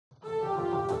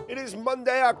It is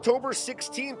Monday, October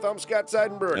 16th. I'm Scott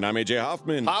Seidenberg. And I'm AJ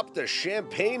Hoffman. Pop the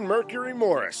champagne, Mercury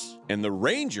Morris. And the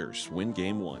Rangers win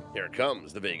Game 1. Here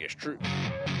comes the Vegas Truth.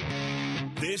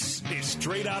 This is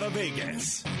Straight Outta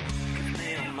Vegas.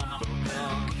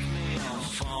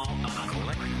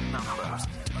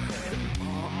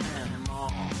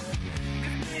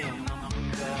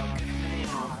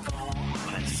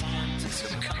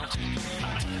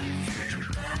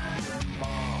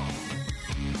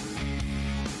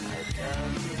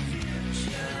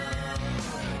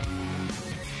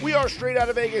 We are Straight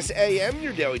Outta Vegas AM,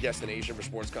 your daily destination for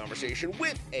sports conversation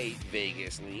with a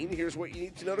Vegas lean. Here's what you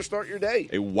need to know to start your day.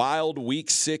 A wild Week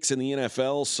 6 in the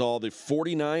NFL saw the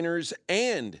 49ers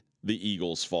and the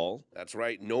Eagles fall. That's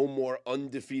right. No more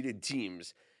undefeated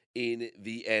teams in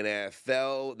the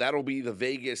NFL. That'll be the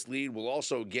Vegas lead. We'll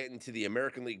also get into the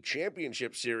American League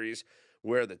Championship Series,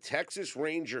 where the Texas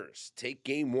Rangers take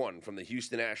Game 1 from the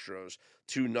Houston Astros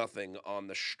 2-0 on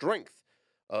the strength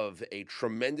of a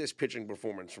tremendous pitching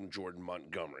performance from Jordan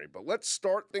Montgomery. But let's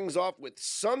start things off with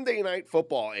Sunday Night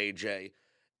Football, AJ.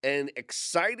 An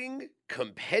exciting,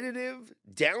 competitive,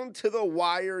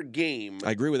 down-to-the-wire game.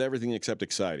 I agree with everything except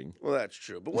exciting. Well, that's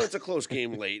true. But when it's a close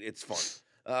game late, it's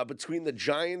fun. Between the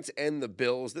Giants and the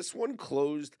Bills, this one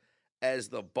closed as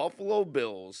the Buffalo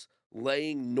Bills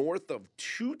laying north of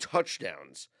 2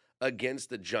 touchdowns against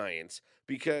the Giants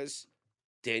because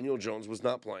Daniel Jones was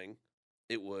not playing.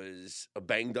 It was a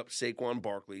banged-up Saquon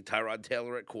Barkley, Tyrod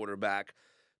Taylor at quarterback,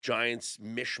 Giants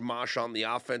mishmash on the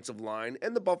offensive line,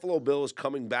 and the Buffalo Bills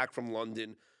coming back from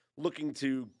London looking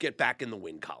to get back in the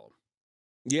win column.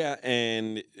 Yeah,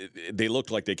 and they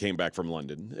looked like they came back from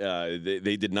London.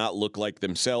 They did not look like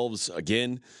themselves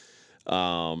again.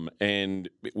 And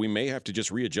we may have to just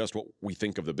readjust what we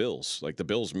think of the Bills. Like, the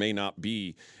Bills may not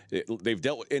be – they've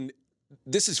dealt – and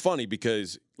this is funny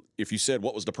because if you said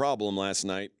what was the problem last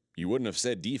night, you wouldn't have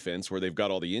said defense, where they've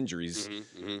got all the injuries.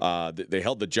 They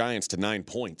held the Giants to 9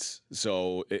 points.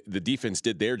 So the defense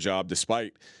did their job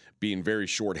despite being very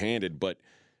shorthanded. But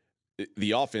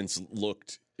the offense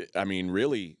looked,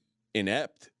 really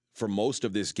inept for most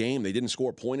of this game. They didn't score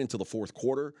a point until the fourth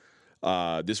quarter.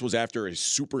 This was after a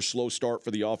super slow start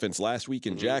for the offense last week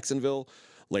in Jacksonville.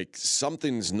 Like,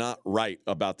 something's not right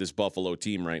about this Buffalo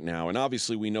team right now. And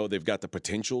obviously we know they've got the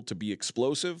potential to be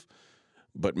explosive.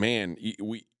 But, man,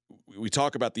 we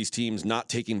talk about these teams not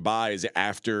taking buys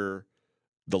after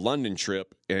the London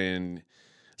trip, and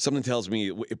something tells me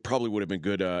it probably would have been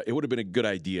good. It would have been a good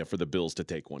idea for the Bills to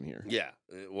take one here. Yeah,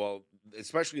 well,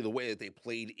 especially the way that they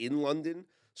played in London.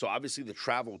 So obviously the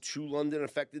travel to London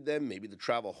affected them. Maybe the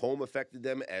travel home affected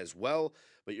them as well.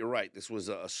 But you're right. This was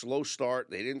a slow start.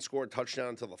 They didn't score a touchdown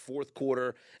until the fourth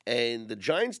quarter. And the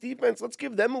Giants defense, let's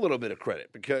give them a little bit of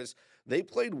credit because they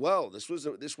played well. This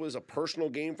was a personal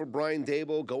game for Brian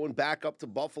Daboll, going back up to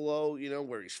Buffalo,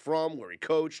 where he's from, where he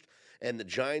coached. And the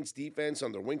Giants defense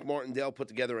under Wink Martindale put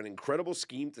together an incredible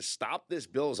scheme to stop this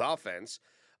Bills offense.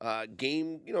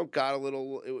 Game, got a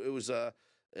little – it was an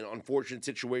unfortunate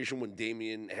situation when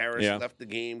Damian Harris left the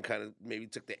game, kind of maybe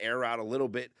took the air out a little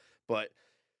bit. But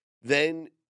then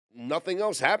nothing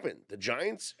else happened. The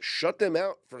Giants shut them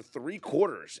out for 3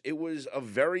 quarters. It was a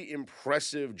very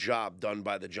impressive job done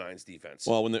by the Giants defense.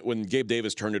 Well, when Gabe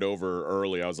Davis turned it over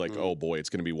early, I was like, oh boy, it's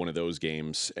going to be one of those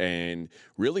games. And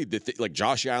really, like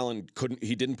Josh Allen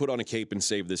didn't put on a cape and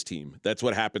save this team. That's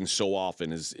what happens so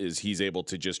often is he's able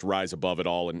to just rise above it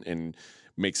all and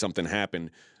make something happen.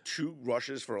 2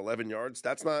 rushes for 11 yards.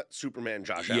 That's not Superman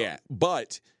Josh Allen. Yeah,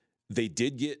 but they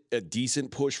did get a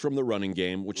decent push from the running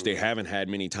game, which they haven't had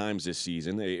many times this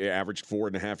season. They averaged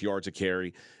 4.5 yards a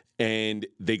carry, and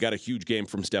they got a huge game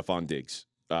from Stephon Diggs.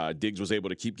 Diggs was able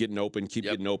to keep getting open,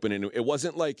 and it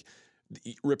wasn't like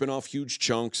ripping off huge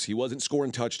chunks. He wasn't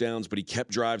scoring touchdowns, but he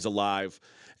kept drives alive,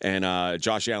 and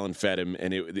Josh Allen fed him,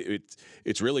 and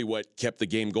it's really what kept the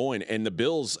game going. And the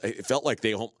Bills, it felt like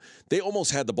they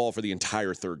almost had the ball for the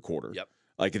entire third quarter. Yep.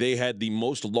 Like, they had the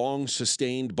most long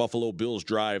sustained Buffalo Bills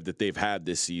drive that they've had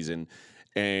this season.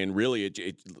 And really,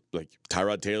 it like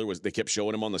Tyrod Taylor they kept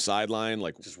showing him on the sideline,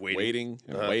 like just waiting.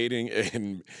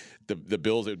 And the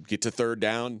Bills would get to third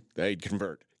down, they'd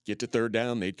convert. Get to third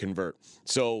down, they'd convert.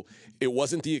 So it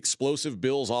wasn't the explosive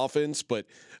Bills offense, but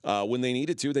when they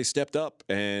needed to, they stepped up.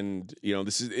 And,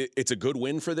 it's a good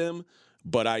win for them.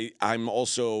 But I'm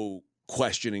also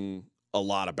questioning a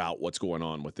lot about what's going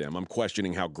on with them. I'm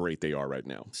questioning how great they are right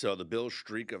now. So the Bills'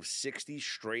 streak of 60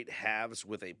 straight halves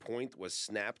with a point was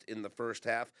snapped in the first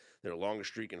half, their longest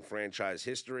streak in franchise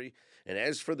history. And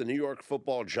as for the New York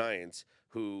Football Giants,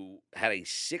 who had a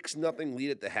 6-0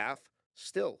 lead at the half,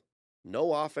 still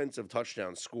No offensive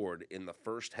touchdown scored in the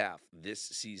first half this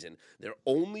season. Their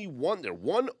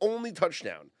one only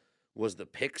touchdown was the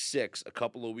pick six a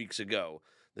couple of weeks ago.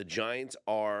 The Giants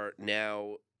are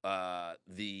now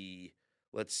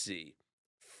let's see,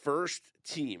 the fourth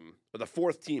team,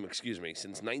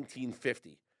 since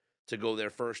 1950 to go their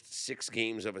first 6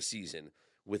 games of a season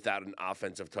without an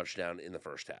offensive touchdown in the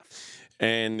first half.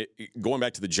 And going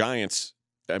back to the Giants,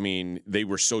 I mean, they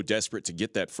were so desperate to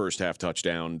get that first half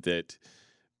touchdown that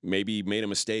maybe made a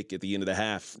mistake at the end of the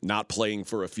half, not playing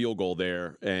for a field goal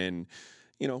there. And,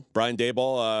 Brian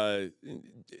Daboll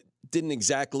didn't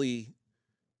exactly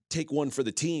take one for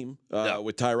the team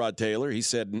with Tyrod Taylor. He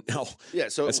said, no,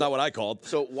 that's not what I called.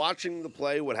 So watching the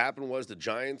play, what happened was the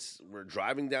Giants were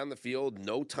driving down the field,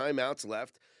 no timeouts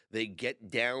left. They get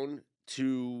down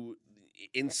to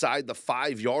inside the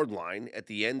 5-yard line at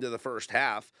the end of the first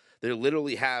half. They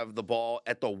literally have the ball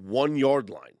at the 1-yard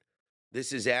line.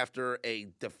 This is after a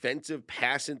defensive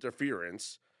pass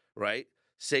interference, right?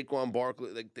 Saquon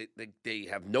Barkley, they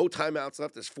have no timeouts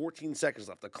left. There's 14 seconds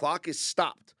left. The clock is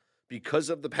stopped because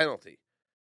of the penalty.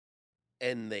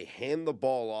 And they hand the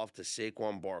ball off to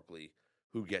Saquon Barkley,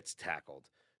 who gets tackled.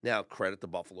 Now, credit the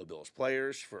Buffalo Bills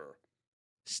players for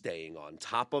staying on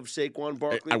top of Saquon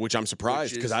Barkley. Which I'm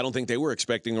surprised, because I don't think they were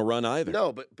expecting a run either.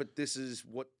 No, but this is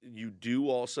what you do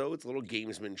also. It's a little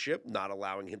gamesmanship, not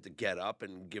allowing him to get up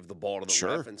and give the ball to the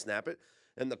ref and snap it.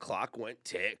 And the clock went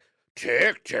tick,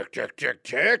 tick, tick, tick, tick,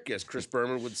 tick, as Chris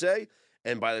Berman would say.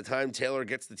 And by the time Taylor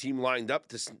gets the team lined up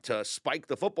to spike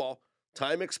the football,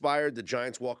 time expired. The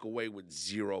Giants walk away with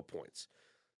 0 points.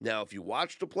 Now, if you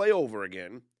watch the play over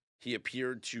again, he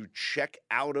appeared to check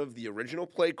out of the original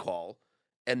play call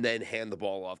and then hand the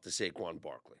ball off to Saquon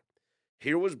Barkley.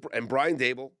 And Brian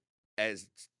Daboll, as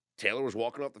Taylor was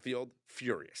walking off the field,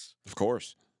 furious. Of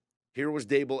course. Here was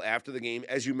Daboll after the game,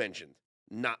 as you mentioned,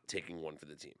 not taking one for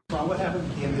the team. Ron, what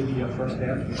happened at the end of the first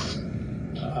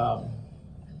half?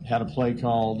 Had a play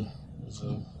called. It was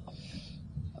a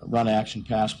run action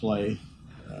pass play,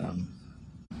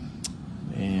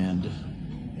 and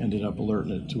ended up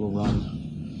alerting it to a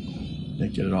run.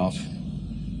 Didn't get it off.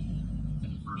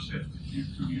 In the first half, did you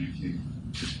communicate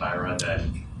with Tyrod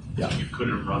that you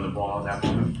couldn't run the ball at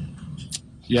that moment?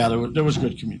 Yeah, there was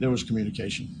good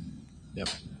communication. Yep.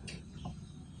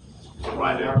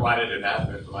 Why did it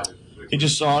happen? He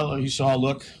saw a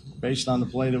look based on the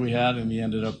play that we had, and he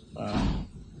ended up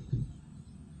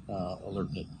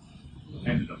alerting it.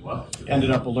 Ended up what?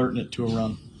 Ended up alerting it to a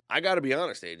run. I got to be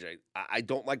honest, AJ. I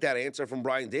don't like that answer from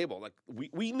Brian Daboll. Like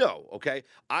we know, okay.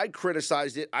 I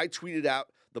criticized it. I tweeted out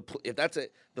if that's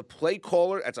the play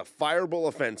caller, that's a fireable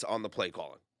offense on the play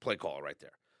caller right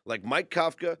there. Like Mike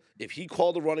Kafka, if he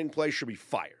called a running play, should be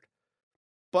fired.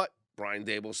 But Brian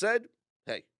Daboll said,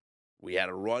 "Hey, we had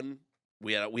a run,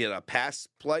 we had a pass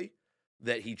play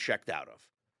that he checked out of."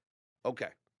 Okay.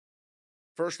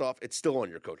 First off, it's still on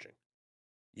your coaching.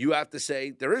 You have to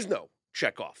say there is no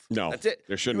check off. No, that's it.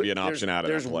 There shouldn't be an option out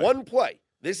of that play. There's one play.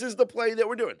 This is the play that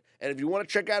we're doing. And if you want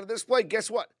to check out of this play, guess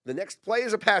what? The next play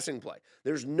is a passing play.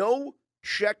 There's no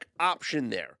check option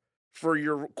there for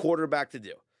your quarterback to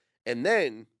do. And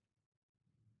then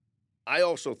I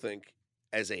also think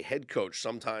as a head coach,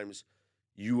 sometimes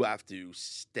you have to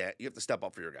step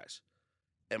up for your guys.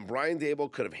 And Brian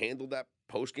Daboll could have handled that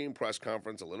post-game press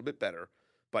conference a little bit better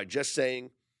by just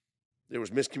saying there was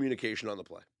miscommunication on the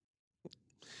play.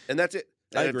 And that's it.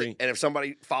 I agree. And if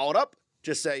somebody followed up,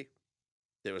 just say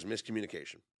there was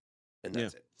miscommunication. And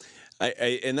that's it.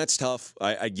 And that's tough.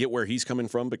 I get where he's coming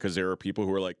from, because there are people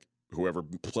who are like, whoever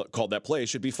called that play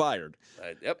should be fired.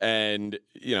 Yep. And,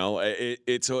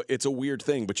 it's a weird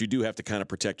thing, but you do have to kind of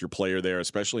protect your player there,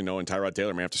 especially knowing Tyrod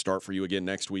Taylor may have to start for you again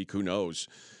next week. Who knows?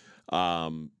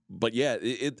 But yeah,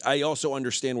 I also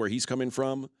understand where he's coming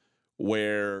from,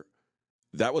 where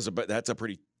that's a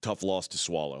pretty tough loss to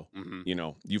swallow. Mm-hmm.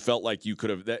 You felt like you could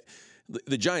have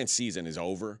the Giants season is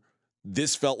over.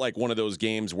 This felt like one of those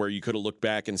games where you could have looked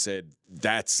back and said,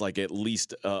 that's like at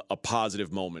least a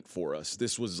positive moment for us.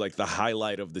 This was like the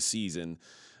highlight of the season.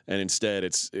 And instead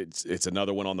it's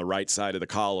another one on the right side of the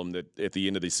column that at the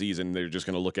end of the season, they're just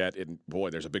going to look at it. And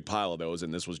boy, there's a big pile of those.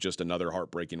 And this was just another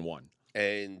heartbreaking one.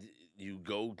 And you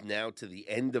go now to the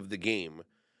end of the game,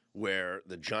 where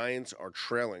the Giants are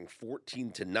trailing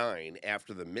 14-9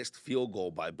 after the missed field goal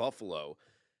by Buffalo.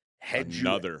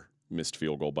 Another missed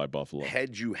field goal by Buffalo.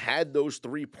 Had you had those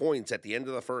 3 points at the end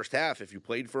of the first half, if you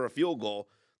played for a field goal,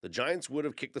 the Giants would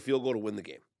have kicked the field goal to win the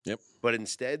game. Yep. But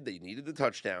instead, they needed the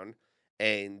touchdown,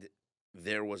 and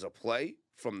there was a play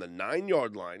from the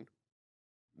 9-yard line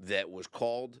that was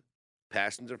called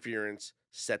pass interference,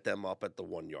 set them up at the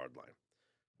 1-yard line.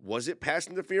 Was it pass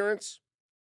interference?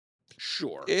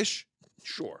 Sure. Ish.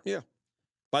 Sure. Yeah.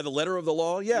 By the letter of the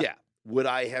law, yeah. Yeah. Would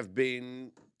I have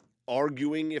been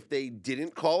arguing if they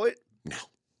didn't call it? No.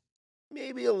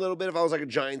 Maybe a little bit. If I was like a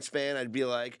Giants fan, I'd be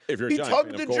like, If you're a he Giants tugged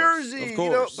fan, the of course. jersey. Of You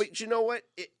know, course. but you know what?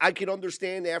 I can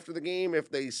understand after the game if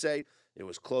they say it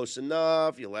was close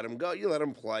enough. You let him go. You let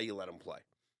him play. You let him play.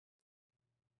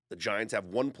 The Giants have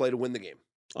one play to win the game.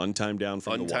 Untimed down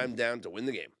from the one. Untimed down to win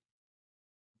the game.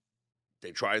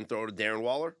 They try and throw to Darren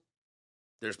Waller.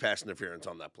 There's pass interference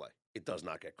on that play. It does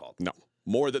not get called. No.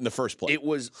 More than the first play. It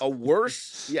was a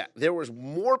worse, there was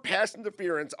more pass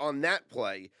interference on that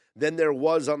play than there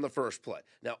was on the first play.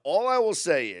 Now, all I will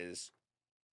say is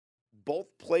both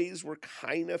plays were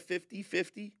kind of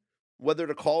 50-50, whether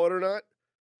to call it or not.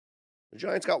 The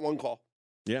Giants got one call.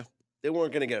 Yeah. They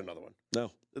weren't going to get another one.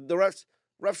 No. The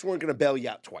refs weren't going to bail you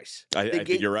out twice. I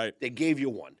think you're right. They gave you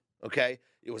one, okay?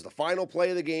 It was the final play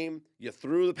of the game. You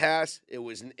threw the pass. It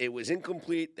was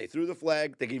incomplete. They threw the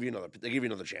flag. They gave you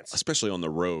another chance. Especially on the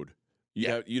road.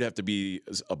 You'd have to be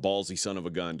a ballsy son of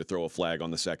a gun to throw a flag on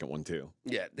the second one too.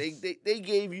 Yeah, they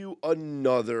gave you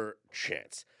another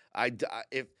chance.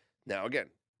 Now again,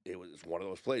 it was one of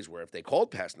those plays where if they called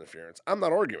pass interference, I'm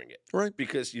not arguing it. Right.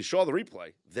 Because you saw the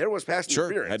replay. There was pass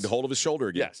interference. Had the hold of his shoulder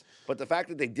again. Yes. But the fact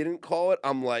that they didn't call it,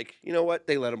 I'm like, you know what?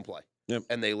 They let him play. Yep.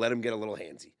 And they let him get a little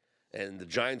handsy. And the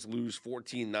Giants lose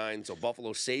 14-9, so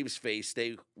Buffalo saves face.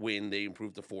 They win. They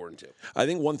improve to 4-2. I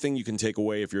think one thing you can take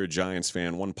away if you're a Giants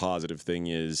fan, one positive thing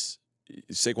is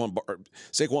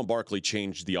Saquon Barkley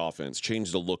changed the offense,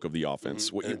 changed the look of the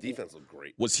offense. And the defense looked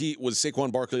great. Was Saquon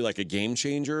Barkley like a game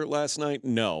changer last night?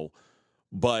 No.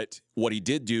 But what he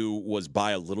did do was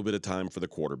buy a little bit of time for the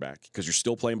quarterback because you're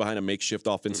still playing behind a makeshift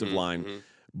offensive line.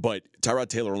 But Tyrod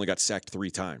Taylor only got sacked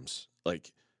 3 times.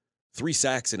 Like, 3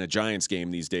 sacks in a Giants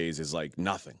game these days is like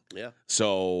nothing. Yeah.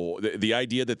 So the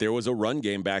idea that there was a run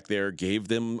game back there gave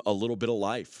them a little bit of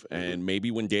life, and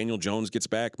maybe when Daniel Jones gets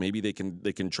back, maybe they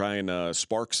can try and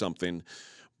spark something.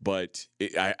 But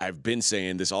I've been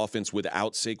saying this offense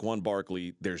without Saquon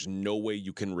Barkley, there's no way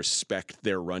you can respect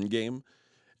their run game.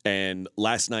 And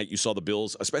last night you saw the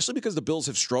Bills, especially because the Bills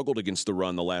have struggled against the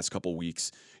run the last couple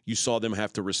weeks. You saw them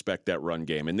have to respect that run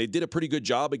game, and they did a pretty good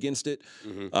job against it.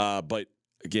 But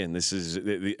again, this is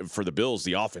for the Bills.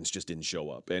 The offense just didn't show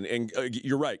up, and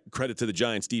you're right. Credit to the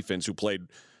Giants defense who played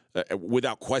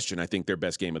without question. I think their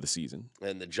best game of the season.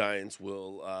 And the Giants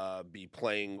will be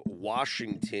playing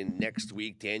Washington next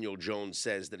week. Daniel Jones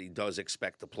says that he does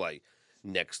expect to play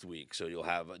next week, so you'll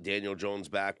have Daniel Jones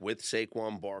back with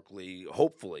Saquon Barkley,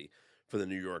 hopefully, for the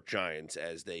New York Giants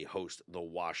as they host the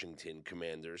Washington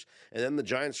Commanders. And then the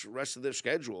Giants' rest of their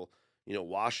schedule. You know,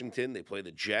 Washington, they play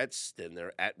the Jets, then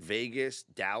they're at Vegas,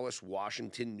 Dallas,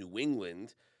 Washington, New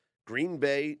England, Green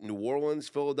Bay, New Orleans,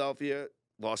 Philadelphia,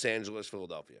 Los Angeles,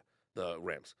 Philadelphia, the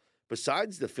Rams.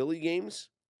 Besides the Philly games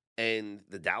and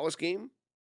the Dallas game,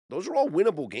 those are all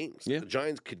winnable games the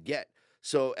Giants could get.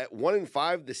 So at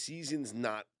 1-5, the season's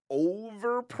not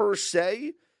over per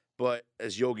se, but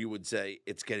as Yogi would say,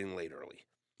 it's getting late early.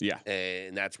 Yeah.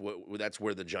 And that's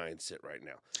where the Giants sit right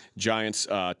now. Giants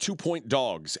 2-point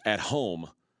dogs at home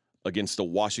against the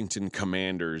Washington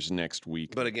Commanders next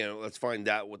week. But again, let's find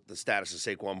out what the status of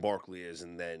Saquon Barkley is,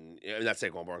 and then not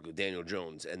Saquon Barkley, Daniel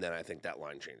Jones, and then I think that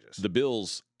line changes. The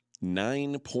Bills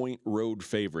 9-point road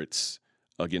favorites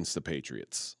against the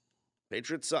Patriots.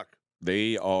 Patriots suck.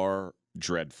 They are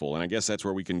dreadful, and I guess that's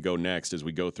where we can go next as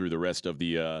we go through the rest of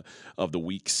the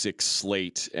Week 6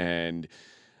 slate. And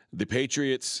the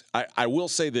Patriots, I will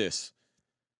say this.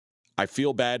 I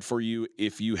feel bad for you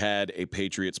if you had a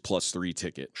Patriots +3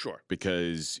 ticket. Sure.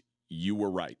 Because you were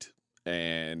right.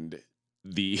 And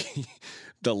the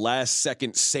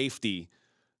last-second safety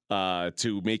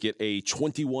to make it a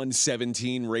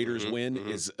 21-17 Raiders win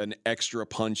is an extra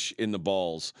punch in the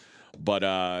balls.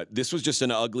 But this was just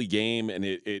an ugly game, and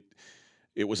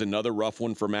it was another rough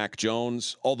one for Mac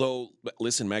Jones. Although,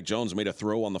 listen, Mac Jones made a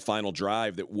throw on the final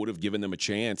drive that would have given them a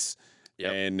chance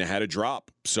and had a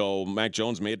drop. So Mac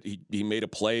Jones made a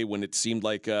play when it seemed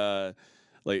like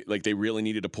they really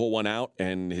needed to pull one out,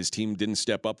 and his team didn't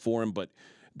step up for him. But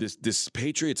this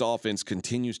Patriots offense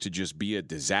continues to just be a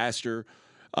disaster.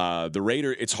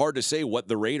 It's hard to say what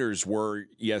the Raiders were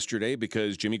yesterday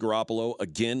because Jimmy Garoppolo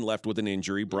again left with an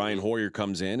injury. Brian Hoyer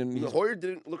comes in, and Hoyer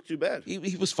didn't look too bad.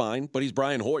 He was fine, but he's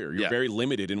Brian Hoyer. You're very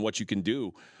limited in what you can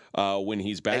do when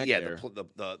he's back there.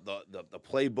 The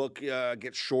playbook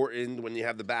gets shortened when you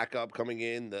have the backup coming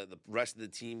in. The rest of the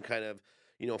team kind of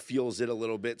feels it a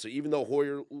little bit. So even though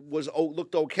Hoyer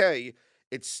looked okay,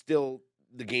 it's still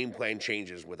the game plan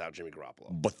changes without Jimmy Garoppolo.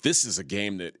 But this is a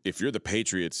game that if you're the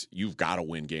Patriots, you've got to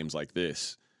win games like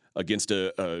this against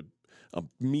a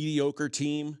mediocre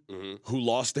team who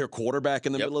lost their quarterback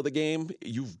in the middle of the game,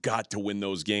 you've got to win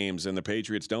those games, and the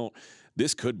Patriots don't.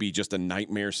 This could be just a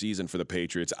nightmare season for the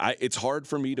Patriots. It's hard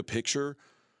for me to picture.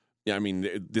 I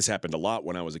mean, this happened a lot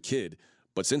when I was a kid,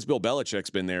 but since Bill Belichick's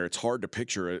been there, it's hard to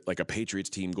picture a Patriots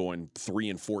team going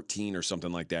 3-14 or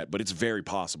something like that, but it's very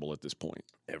possible at this point.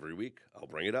 Every week, I'll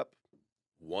bring it up.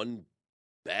 One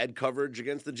bad coverage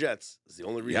against the Jets is the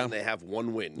only reason they have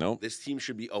one win. Nope. This team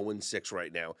should be 0-6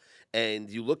 right now. And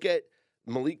you look at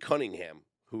Malik Cunningham,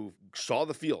 who saw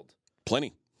the field.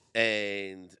 Plenty.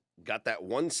 And got that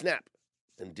one snap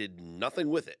and did nothing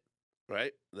with it,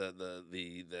 right? The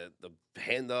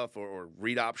handoff or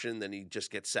read option, then he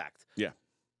just gets sacked. Yeah.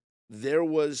 There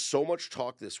was so much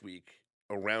talk this week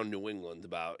around New England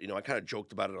about, I kind of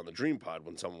joked about it on the Dream Pod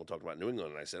when someone talked about New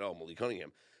England, and I said, Malik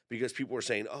Cunningham. Because people were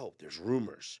saying, there's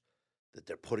rumors that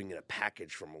they're putting in a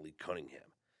package for Malik Cunningham.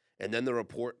 And then the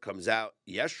report comes out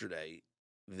yesterday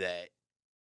that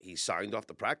he signed off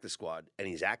the practice squad and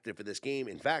he's active for this game.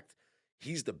 In fact,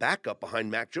 he's the backup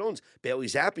behind Mac Jones. Bailey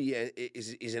Zappi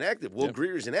is inactive. Will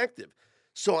Greer is inactive.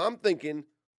 So I'm thinking,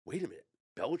 wait a minute,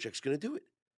 Belichick's going to do it.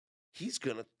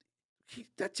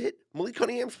 That's it. Malik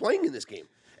Cunningham's playing in this game.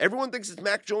 Everyone thinks it's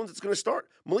Mac Jones that's going to start.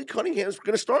 Malik Cunningham's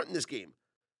going to start in this game.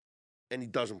 And he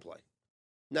doesn't play.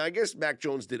 Now, I guess Mac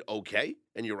Jones did okay,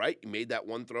 and you're right. He made that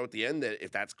one throw at the end that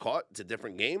if that's caught, it's a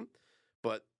different game.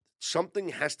 But something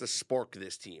has to spark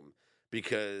this team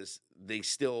because they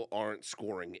still aren't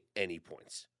scoring any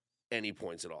points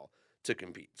at all to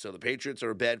compete. So the Patriots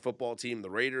are a bad football team. The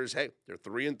Raiders, they're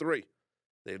 3-3.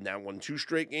 They've now won 2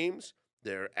 straight games.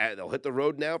 They'll hit the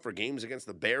road now for games against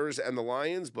the Bears and the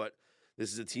Lions, but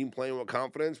this is a team playing with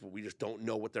confidence, but we just don't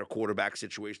know what their quarterback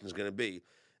situation is going to be,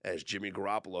 as Jimmy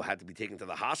Garoppolo had to be taken to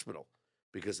the hospital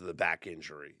because of the back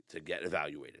injury to get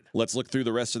evaluated. Let's look through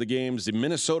the rest of the games. The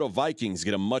Minnesota Vikings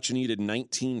get a much-needed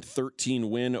 19-13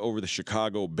 win over the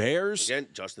Chicago Bears. Again,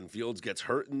 Justin Fields gets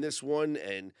hurt in this one,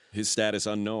 and his status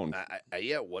unknown.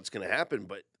 What's going to happen?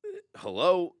 But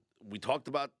hello, we talked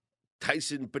about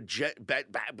Tyson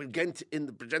Bagent in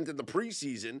the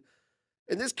preseason,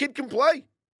 and this kid can play.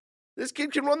 This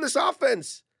kid can run this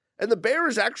offense. And the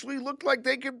Bears actually looked like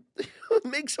they could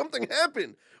make something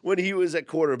happen when he was at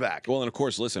quarterback. Well, and of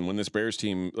course, listen, when this Bears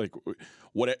team,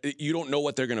 you don't know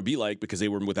what they're going to be like because they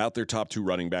were without their top 2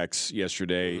 running backs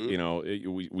yesterday.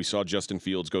 Mm-hmm. We saw Justin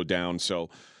Fields go down, so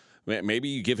maybe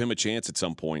you give him a chance at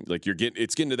some point.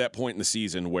 It's getting to that point in the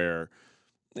season where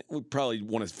we probably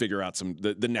want to figure out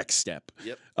the next step.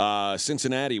 Yep.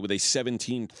 Cincinnati with a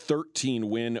 17-13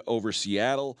 win over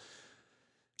Seattle.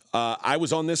 I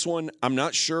was on this one. I'm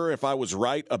not sure if I was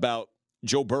right about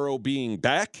Joe Burrow being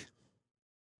back,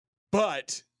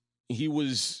 but he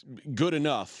was good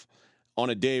enough on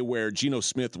a day where Geno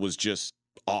Smith was just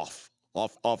off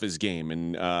his game,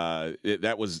 and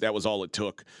that was all it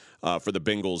took for the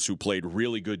Bengals, who played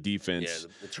really good defense.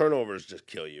 Yeah, the turnovers just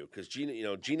kill you because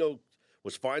Geno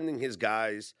was finding his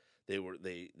guys. They were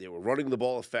running the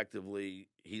ball effectively.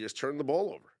 He just turned the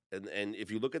ball over. And if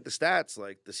you look at the stats,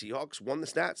 the Seahawks won the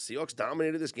stats. Seahawks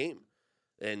dominated this game.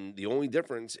 And the only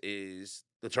difference is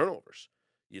the turnovers.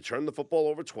 You turn the football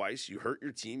over twice. You hurt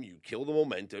your team. You kill the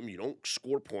momentum. You don't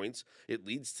score points. It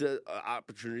leads to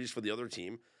opportunities for the other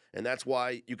team. And that's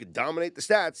why you could dominate the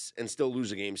stats and still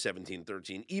lose a game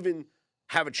 17-13. Even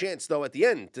have a chance, though, at the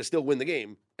end to still win the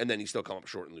game, and then you still come up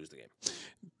short and lose the game.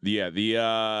 Yeah,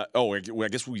 I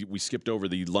guess we skipped over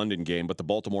the London game, but the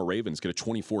Baltimore Ravens get a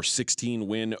 24-16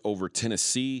 win over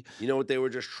Tennessee. You know what? They were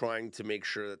just trying to make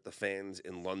sure that the fans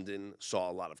in London saw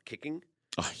a lot of kicking.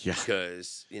 Oh, yeah.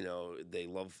 Because, they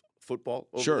love football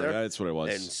over sure, there. That's what it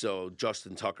was. And so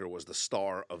Justin Tucker was the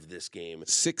star of this game.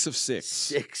 6 of 6.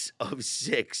 6 of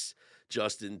 6.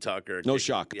 Justin Tucker. No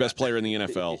shock. Best player in the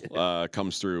NFL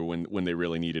comes through when they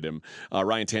really needed him.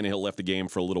 Ryan Tannehill left the game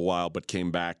for a little while, but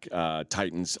came back.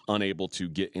 Titans unable to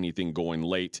get anything going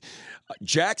late.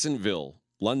 Jacksonville,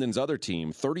 London's other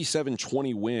team,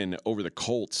 37-20 win over the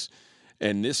Colts.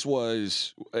 And this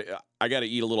was, I got to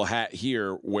eat a little hat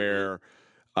here where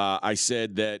I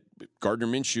said that Gardner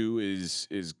Minshew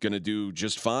is going to do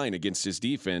just fine against this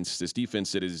defense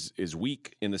that is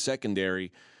weak in the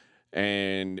secondary.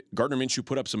 And Gardner Minshew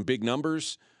put up some big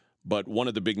numbers, but one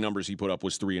of the big numbers he put up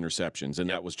was 3 interceptions, and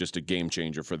that was just a game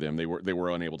changer for them. They were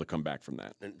unable to come back from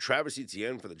that. And Travis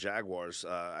Etienne for the Jaguars,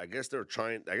 I guess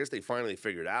they finally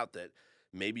figured out that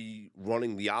maybe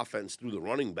running the offense through the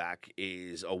running back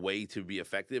is a way to be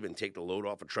effective and take the load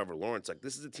off of Trevor Lawrence.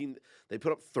 This is a team, they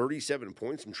put up 37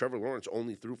 points, and Trevor Lawrence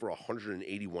only threw for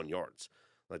 181 yards.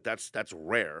 Like that's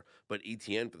rare. But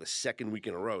ETN for the second week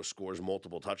in a row scores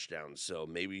multiple touchdowns. So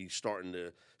maybe starting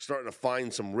to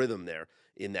find some rhythm there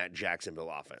in that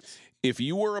Jacksonville offense. If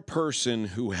you were a person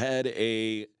who had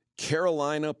a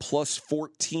Carolina plus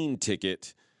 14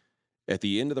 ticket at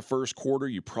the end of the first quarter,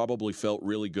 you probably felt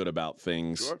really good about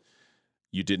things. Sure.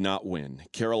 You did not win.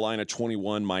 Carolina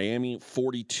 21, Miami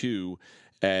 42,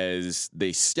 as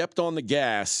they stepped on the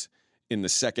gas in the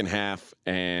second half,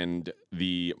 and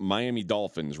the Miami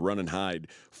Dolphins run and hide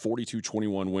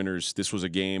 42-21 winners. This was a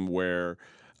game where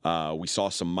we saw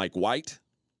some Mike White,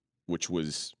 which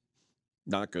was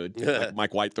not good.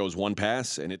 Mike White throws one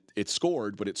pass, and it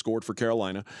scored, but it scored for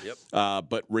Carolina. Yep.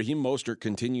 But Raheem Mostert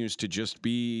continues to just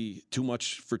be too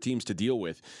much for teams to deal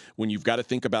with. When you've got to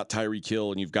think about Tyreek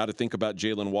Hill and you've got to think about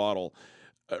Jalen Waddle,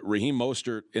 Raheem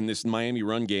Mostert in this Miami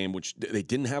run game, which they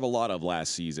didn't have a lot of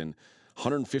last season,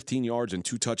 115 yards and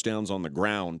 2 touchdowns on the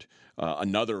ground,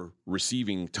 another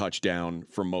receiving touchdown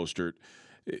from Mostert.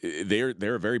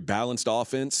 They're a very balanced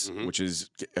offense, which is,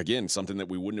 again, something that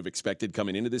we wouldn't have expected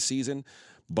coming into this season.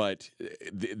 But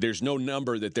there's no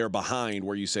number that they're behind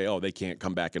where you say, oh, they can't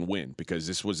come back and win, because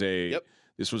this was a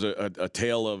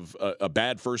tale of a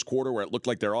bad first quarter where it looked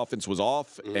like their offense was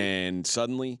off, and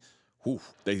suddenly,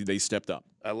 they stepped up.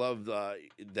 I love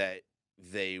that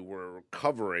they were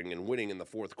covering and winning in the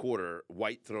fourth quarter.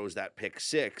 White throws that pick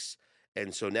six,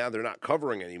 and so now they're not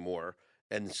covering anymore.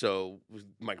 And so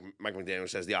Mike McDaniel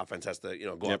says the offense has to,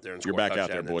 go out there and score You're back a touchdown. out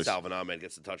there, boys. And Salvin Ahmed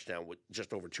gets the touchdown with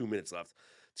just over 2 minutes left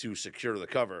to secure the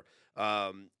cover.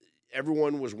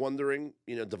 Everyone was wondering,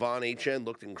 Devon Achane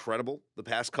looked incredible the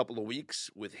past couple of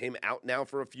weeks. With him out now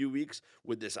for a few weeks,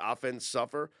 would this offense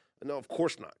suffer? No, of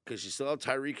course not, because you still have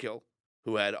Tyreek Hill,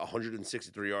 who had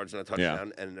 163 yards and a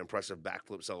touchdown and an impressive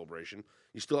backflip celebration.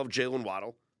 You still have Jalen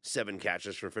Waddle, 7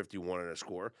 catches for 51 and a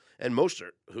score, and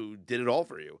Mostert, who did it all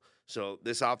for you. So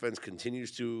this offense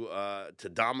continues to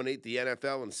dominate the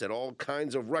NFL and set all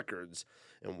kinds of records,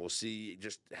 and we'll see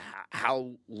just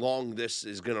how long this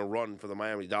is going to run for the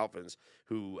Miami Dolphins,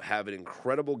 who have an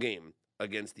incredible game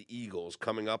against the Eagles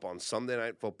coming up on Sunday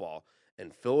Night Football,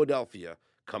 and Philadelphia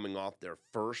coming off their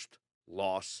first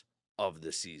loss of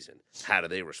the season. How do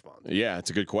they respond? Yeah,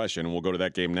 it's a good question, and we'll go to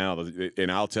that game now. And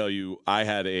I'll tell you,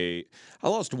 I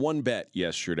lost one bet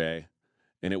yesterday,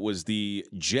 and it was the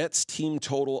Jets team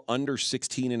total under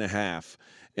 16.5.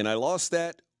 And I lost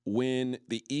that when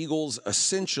the Eagles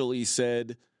essentially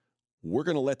said, we're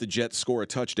going to let the Jets score a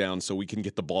touchdown so we can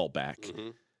get the ball back.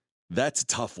 That's a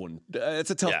tough one.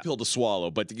 It's a tough pill to swallow,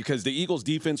 but because the Eagles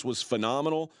defense was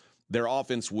phenomenal, their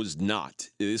offense was not.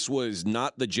 This was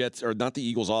not the Jets or not the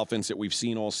Eagles offense that we've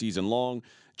seen all season long.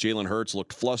 Jalen Hurts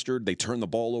looked flustered. They turned the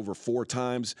ball over 4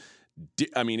 times.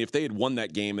 I mean, if they had won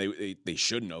that game, they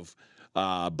shouldn't have.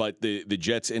 But the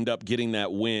Jets end up getting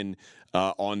that win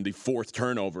on the 4th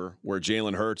turnover, where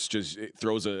Jalen Hurts just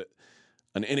throws an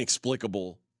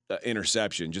inexplicable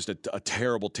interception, just a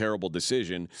terrible, terrible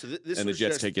decision. So and the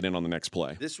Jets take it in on the next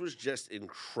play. This was just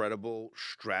incredible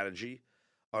strategy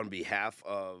on behalf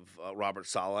of Robert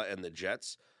Saleh and the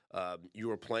Jets. You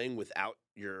were playing without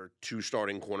your 2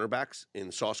 starting cornerbacks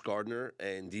in Sauce Gardner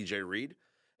and DJ Reed.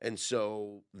 And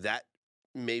so that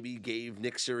maybe gave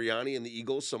Nick Sirianni and the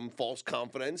Eagles some false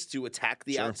confidence to attack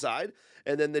the outside.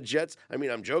 And then the Jets, I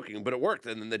mean, I'm joking, but it worked.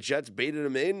 And then the Jets baited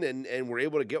them in and were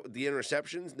able to get the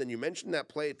interceptions. And then you mentioned that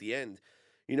play at the end.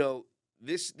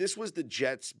 This was the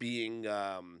Jets being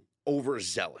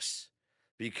overzealous,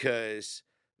 because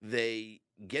they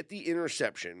get the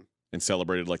interception and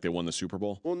celebrated like they won the Super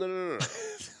Bowl. Well, no.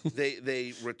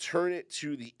 They return it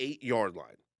to the 8-yard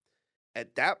line.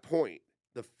 At that point,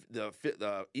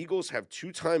 the Eagles have 2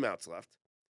 timeouts left.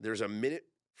 There's a minute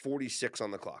 46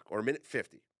 on the clock, or a minute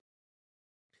 50.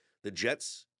 The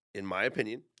Jets, in my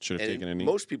opinion, should have taken a knee.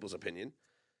 Most people's opinion,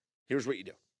 here's what you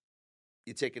do: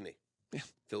 you take a knee. Yeah.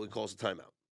 Philly calls a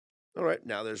timeout. All right,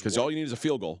 now there's because all you need is a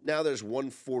field goal. Now there's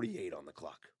 1:48 on the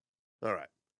clock. All right.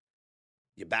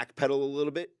 You backpedal a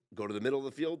little bit, go to the middle of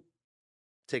the field,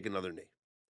 take another knee.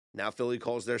 Now Philly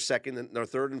calls their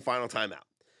 3rd and final timeout.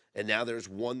 And now there's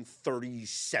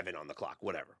 1:37 on the clock,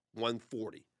 whatever,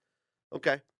 1:40.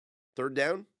 Okay, 3rd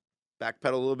down,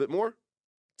 backpedal a little bit more,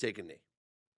 take a knee.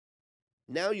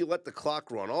 Now you let the clock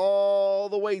run all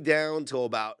the way down to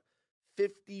about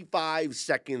 55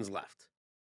 seconds left.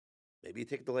 Maybe you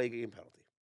take the delay game penalty.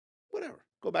 Whatever,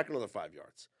 go back another 5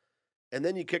 yards. And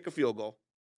then you kick a field goal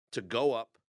to go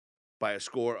up by a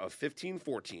score of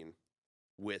 15-14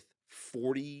 with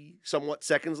 40-somewhat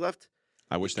seconds left.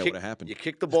 I wish that would have happened. You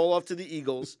kick the ball off to the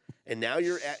Eagles, and now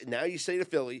you say to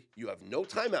Philly, you have no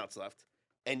timeouts left,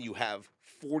 and you have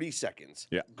 40 seconds.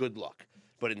 Yeah. Good luck.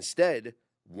 But instead,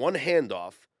 one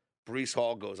handoff. Brees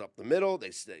Hall goes up the middle.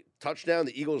 They say touchdown.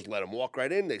 The Eagles let him walk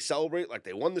right in. They celebrate like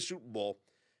they won the Super Bowl.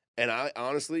 And I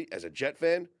honestly, as a Jet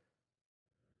fan,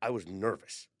 I was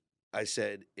nervous. I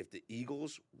said, if the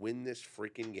Eagles win this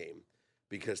freaking game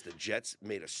because the Jets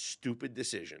made a stupid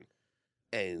decision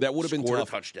and that would have been scored tough.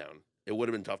 a touchdown, it would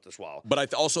have been tough to swallow. But I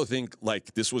also think,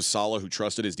 like, this was Saleh who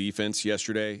trusted his defense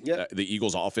yesterday. Yeah. The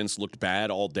Eagles' offense looked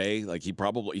bad all day. Like, he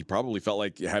probably felt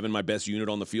like having my best unit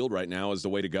on the field right now is the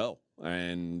way to go.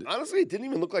 And honestly, it didn't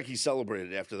even look like he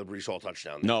celebrated after the Brees Hall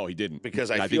touchdown. no, he didn't.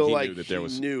 Because I feel think he like knew that there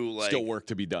was still work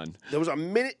to be done. There was a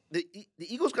minute. The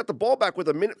Eagles got the ball back with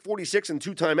a minute 46 and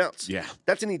 2 timeouts. Yeah.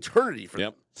 That's an eternity for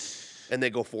Yep. them. And they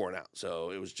go 4 and out.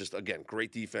 So it was just, again,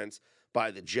 great defense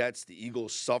by the Jets. The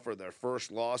Eagles suffer their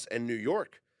first loss. And New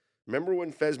York. Remember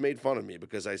when Fez made fun of me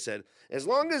because I said, as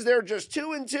long as they're just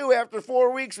 2-2 after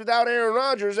 4 weeks without Aaron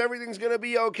Rodgers, everything's going to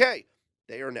be okay.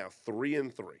 They are now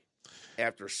 3-3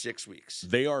 after 6 weeks.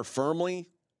 They are firmly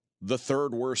the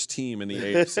third worst team in the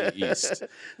AFC East.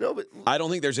 No, but I don't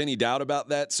think there's any doubt about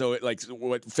that. So,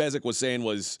 what Fezzik was saying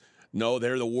was, no,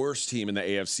 they're the worst team in the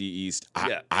AFC East.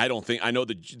 I don't think – I know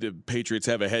the Patriots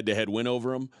have a head-to-head win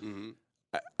over them. mm-hmm.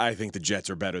 I think the Jets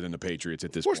are better than the Patriots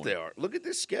at this Of course point. they are. Look at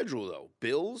this schedule, though.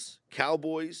 Bills,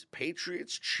 Cowboys,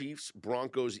 Patriots, Chiefs,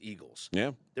 Broncos, Eagles.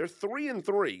 Yeah. They're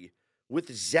 3-3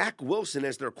 with Zach Wilson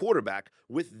as their quarterback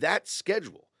with that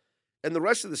schedule. And the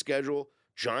rest of the schedule,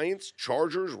 Giants,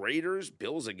 Chargers, Raiders,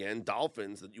 Bills again,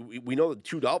 Dolphins. We know the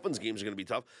 2 Dolphins games are going to be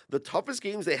tough. The toughest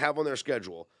games they have on their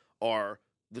schedule are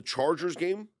the Chargers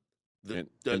game. And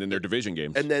then their division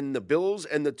games. And then the Bills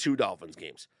and the 2 Dolphins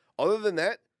games. Other than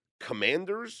that,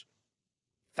 Commanders,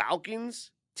 Falcons,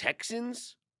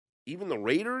 Texans, even the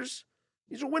Raiders.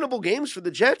 These are winnable games for the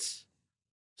Jets.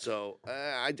 So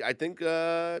I think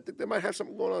they might have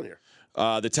something going on here.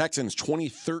 The Texans,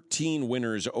 2013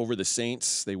 winners over the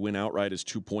Saints. They win outright as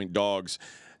 2-point dogs.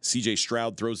 C.J.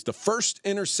 Stroud throws the first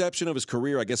interception of his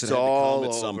career. I guess it had to come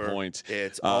at some point.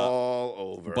 It's all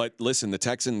over. But listen, the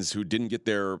Texans, who didn't get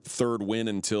their third win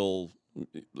until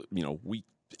week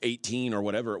 18 or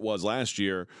whatever it was last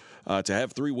year, to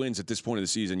have 3 wins at this point of the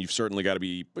season, you've certainly got to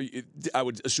be – I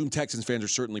would assume Texans fans are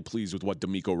certainly pleased with what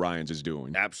DeMeco Ryans is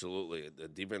doing. Absolutely. The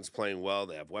defense playing well.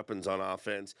 They have weapons on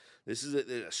offense. This is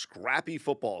a scrappy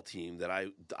football team that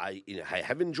I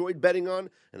have enjoyed betting on,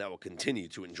 and I will continue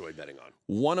to enjoy betting on.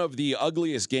 One of the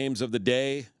ugliest games of the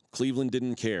day, Cleveland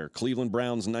didn't care. Cleveland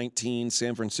Browns 19,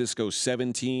 San Francisco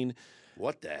 17.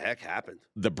 What the heck happened?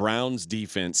 The Browns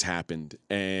defense happened,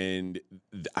 and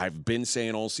I've been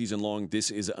saying all season long, this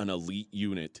is an elite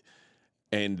unit,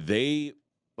 and they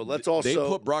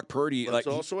put Brock Purdy. Let's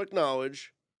also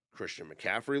acknowledge Christian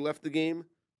McCaffrey left the game,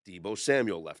 Deebo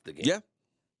Samuel left the game. Yeah.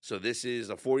 So this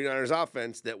is a 49ers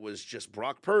offense that was just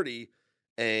Brock Purdy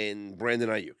and Brandon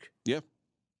Ayuk. Yeah.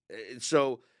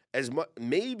 So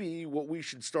maybe what we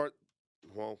should start.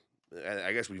 Well,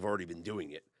 I guess we've already been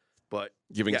doing it. But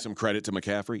giving some credit to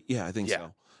McCaffrey? Yeah, I think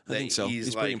so. I think so.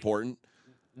 He's pretty important.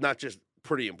 Not just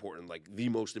pretty important, like the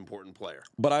most important player.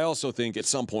 But I also think at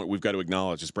some point we've got to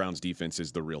acknowledge this Browns defense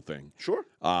is the real thing. Sure.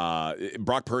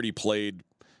 Brock Purdy played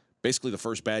basically the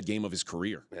first bad game of his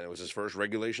career. And it was his first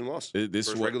regulation loss.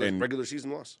 Regular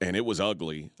season loss. And it was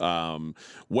ugly.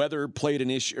 Weather played an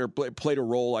issue or played a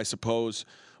role, I suppose.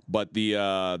 But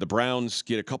the Browns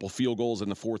get a couple field goals in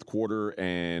the fourth quarter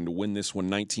and win this one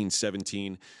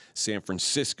 19-17. San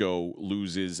Francisco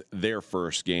loses their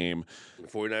first game. The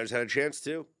 49ers had a chance,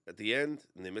 too, at the end,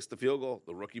 and they missed the field goal.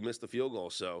 The rookie missed the field goal,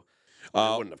 so they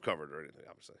wouldn't have covered or anything,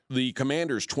 obviously. The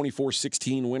Commanders,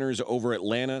 24-16 winners over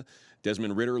Atlanta.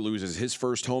 Desmond Ridder loses his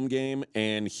first home game,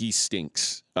 and he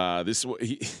stinks. This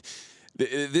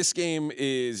game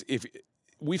is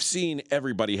 – we've seen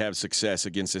everybody have success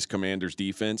against this Commanders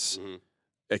defense,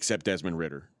 except Desmond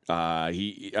Ridder.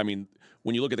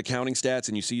 When you look at the counting stats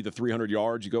and you see the 300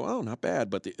 yards, you go, oh, not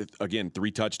bad. But again, 3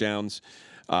 touchdowns.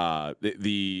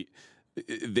 The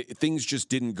things just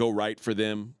didn't go right for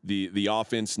them. The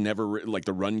offense never, like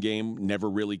the run game, never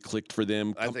really clicked for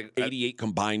them. I think 88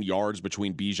 combined yards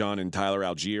between Bijan and Tyler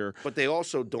Algier. But they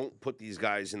also don't put these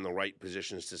guys in the right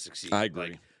positions to succeed. I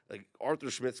agree. Like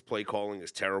Arthur Smith's play calling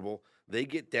is terrible. They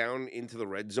get down into the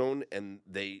red zone and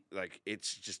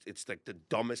it's like the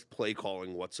dumbest play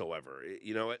calling whatsoever.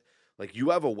 You know what? Like you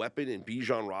have a weapon in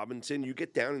Bijan Robinson. You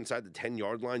get down inside the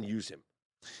 10-yard line, use him.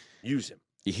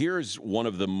 Here's one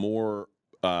of the more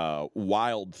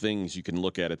wild things you can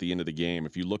look at the end of the game.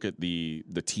 If you look at the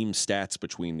team stats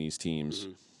between these teams,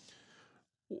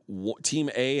 Team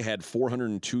A had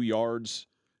 402 yards,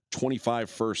 25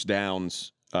 first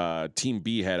downs. Team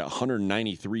B had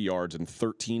 193 yards and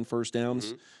 13 first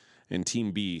downs. and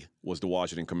Team B was the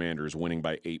Washington Commanders, winning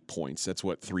by 8 points. That's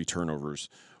what 3 turnovers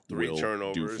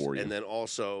will do for you. And then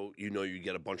also, you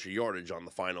get a bunch of yardage on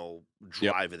the final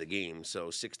drive of the game.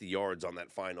 So 60 yards on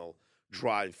that final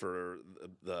drive for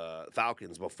the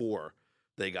Falcons before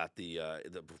they got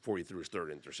before he threw his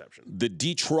third interception. The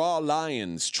Detroit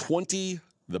Lions 20,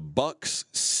 the Bucks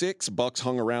 6. Bucks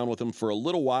hung around with them for a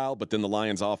little while, but then the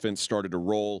Lions offense started to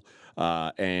roll.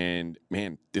 And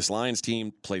man, this Lions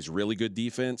team plays really good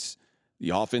defense.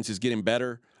 The offense is getting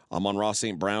better. Amon-Ra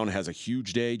St. Brown has a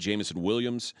huge day. Jameson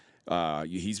Williams,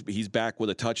 he's back with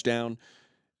a touchdown.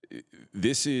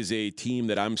 This is a team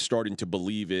that I'm starting to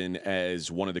believe in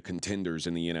as one of the contenders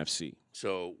in the NFC.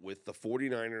 So with the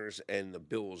 49ers and the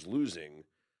Bills losing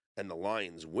and the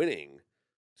Lions winning,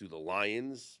 do the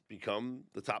Lions become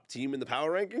the top team in the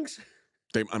power rankings?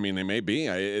 They may be.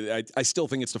 I still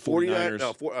think it's the 49ers.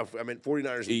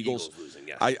 49ers and Eagles losing.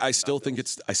 Yes. I still think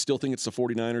it's the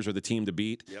 49ers are the team to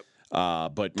beat. Yep.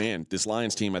 But man, this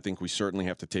Lions team, I think we certainly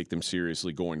have to take them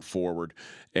seriously going forward.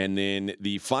 And then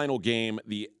the final game,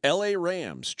 the LA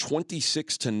Rams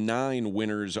 26-9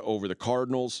 winners over the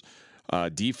Cardinals.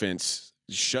 Defense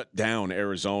shut down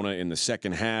Arizona in the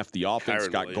second half. The offense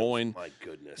got going. My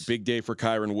goodness. Big day for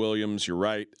Kyren Williams, you're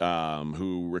right,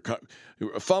 who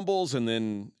fumbles and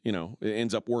then, it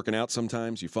ends up working out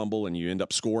sometimes. You fumble and you end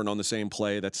up scoring on the same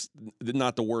play. That's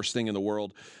not the worst thing in the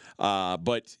world.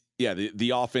 But, yeah,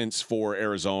 the offense for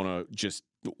Arizona just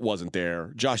wasn't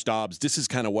there. Josh Dobbs, this is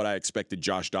kind of what I expected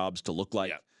Josh Dobbs to look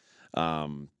like. Yeah.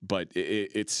 But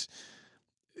it's –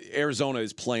 Arizona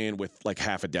is playing with like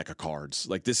half a deck of cards.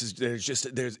 Like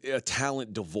there's a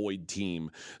talent devoid team.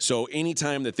 So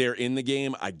anytime that they're in the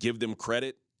game, I give them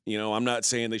credit. I'm not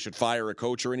saying they should fire a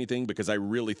coach or anything because I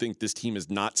really think this team is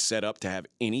not set up to have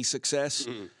any success.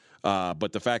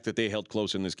 But the fact that they held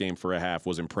close in this game for a half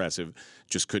was impressive.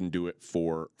 Just couldn't do it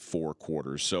for 4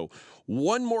 quarters. So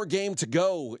one more game to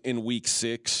go in Week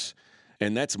 6,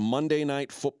 and that's Monday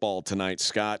Night Football tonight,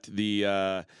 Scott.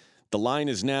 The line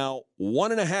is now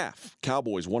 1.5.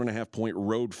 Cowboys 1.5-point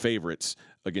road favorites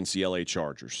against the LA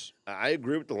Chargers. I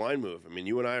agree with the line move. I mean,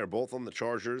 you and I are both on the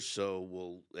Chargers, so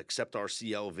we'll accept our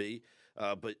CLV.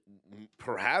 But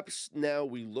perhaps now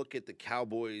we look at the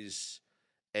Cowboys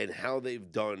and how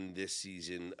they've done this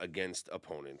season against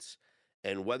opponents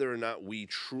and whether or not we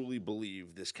truly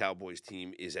believe this Cowboys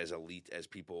team is as elite as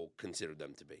people consider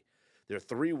them to be. Their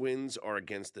 3 wins are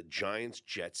against the Giants,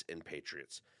 Jets, and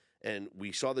Patriots. And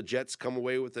we saw the Jets come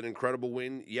away with an incredible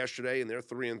win yesterday, and they're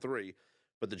 3-3.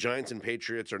 But the Giants and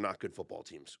Patriots are not good football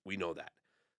teams. We know that.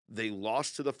 They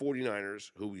lost to the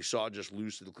 49ers, who we saw just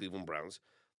lose to the Cleveland Browns.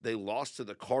 They lost to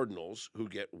the Cardinals, who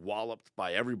get walloped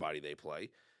by everybody they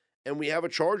play. And we have a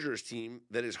Chargers team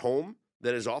that is home,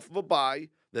 that is off of a bye,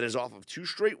 that is off of 2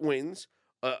 straight wins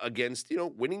against,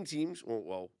 winning teams.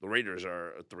 Well, the Raiders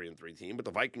are a 3-3 team, but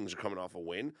the Vikings are coming off a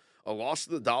win. A loss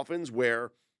to the Dolphins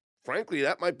where – frankly,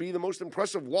 that might be the most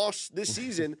impressive loss this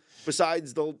season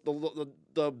besides the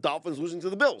Dolphins losing to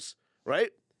the Bills, right?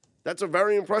 That's a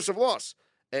very impressive loss.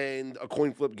 And a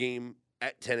coin flip game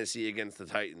at Tennessee against the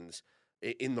Titans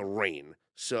in the rain.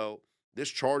 So this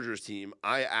Chargers team,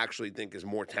 I actually think is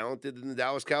more talented than the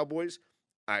Dallas Cowboys.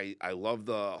 I love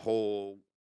the whole,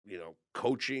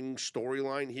 coaching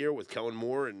storyline here with Kellen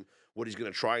Moore and what he's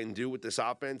going to try and do with this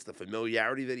offense, the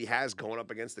familiarity that he has going up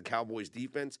against the Cowboys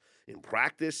defense in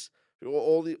practice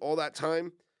all that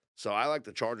time. So I like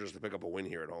the Chargers to pick up a win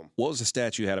here at home. What was the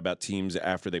stat you had about teams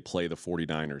after they play the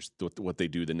 49ers, what they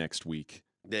do the next week?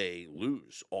 They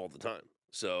lose all the time.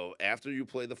 So after you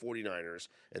play the 49ers,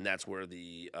 and that's where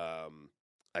the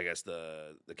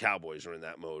Cowboys are in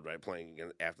that mode, right, playing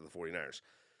again after the 49ers.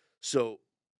 So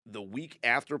the week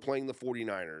after playing the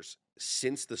 49ers,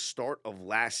 since the start of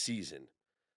last season,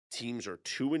 teams are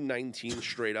 2-19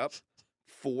 straight up,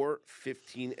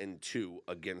 4-15-2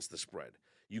 against the spread.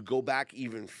 You go back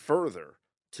even further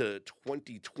to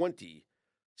 2020,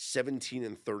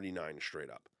 17-39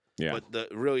 straight up. Yeah. But the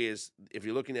really is, if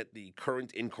you're looking at the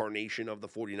current incarnation of the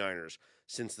 49ers,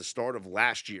 since the start of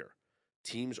last year,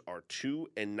 teams are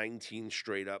 2-19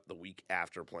 straight up the week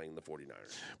after playing the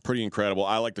 49ers. Pretty incredible.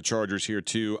 I like the Chargers here,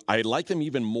 too. I like them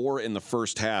even more in the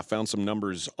first half. Found some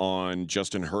numbers on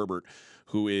Justin Herbert,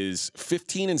 who is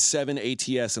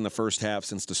 15-7 ATS in the first half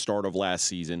since the start of last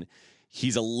season.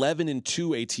 He's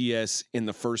 11-2 ATS in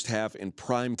the first half in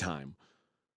prime time.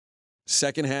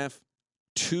 Second half,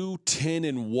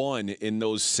 2-10-1 in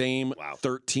those same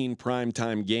 13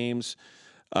 primetime games.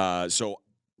 So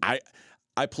I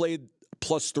played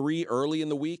 +3 early in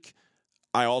the week.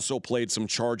 I also played some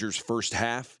Chargers first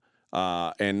half.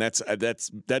 And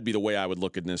that'd be the way I would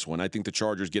look at this one. I think the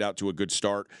Chargers get out to a good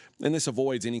start, and this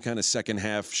avoids any kind of second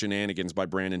half shenanigans by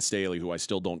Brandon Staley, who I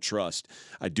still don't trust.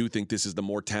 I do think this is the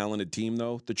more talented team,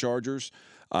 though, the Chargers.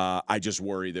 I just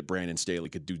worry that Brandon Staley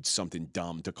could do something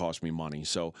dumb to cost me money.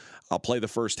 So I'll play the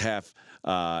first half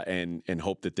and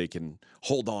hope that they can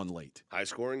hold on late. High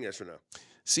scoring, yes or no?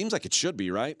 Seems like it should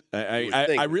be, right?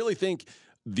 I really think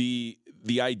the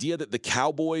idea that the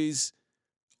Cowboys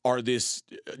are this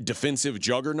defensive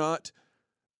juggernaut,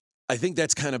 I think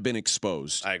that's kind of been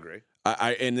exposed. I agree.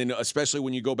 And then especially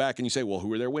when you go back and you say, well,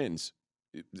 who are their wins?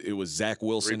 It was Zach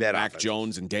Wilson, Mac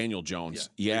Jones, and Daniel Jones.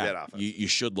 Yeah, you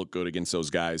should look good against those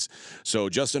guys. So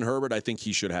Justin Herbert, I think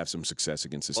he should have some success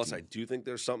against this team. Plus, I do think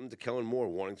there's something to Kellen Moore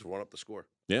wanting to run up the score.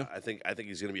 Yeah. I think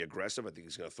he's going to be aggressive. I think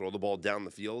he's going to throw the ball down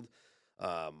the field.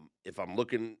 If I'm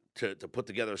looking to put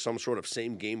together some sort of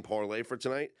same game parlay for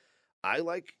tonight, I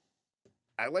like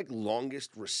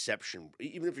longest reception.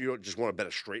 Even if you don't just want to bet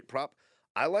a straight prop,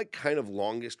 I like kind of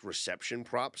longest reception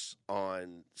props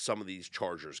on some of these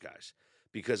Chargers guys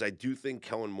because I do think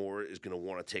Kellen Moore is going to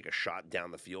want to take a shot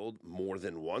down the field more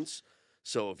than once.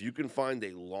 So if you can find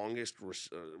a longest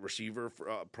receiver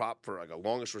prop for like a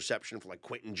longest reception for like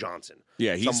Quentin Johnson.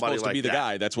 Yeah, he's supposed to be the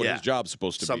guy. That's what his job's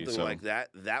supposed to be. Something like that.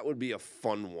 That would be a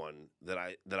fun one that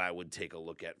I would take a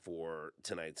look at for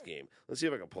tonight's game. Let's see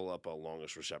if I can pull up a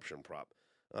longest reception prop.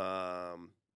 No,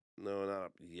 not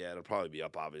up yet. It'll probably be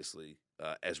up, obviously,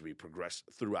 as we progress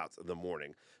throughout the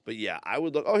morning. But, yeah, I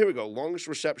would look. Oh, here we go. Longest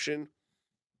reception.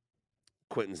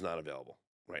 Quentin's not available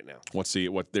right now.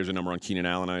 There's a number on Keenan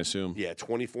Allen, I assume? Yeah,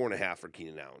 24.5 for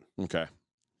Keenan Allen. Okay.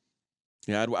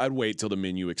 Yeah, I'd wait till the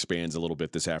menu expands a little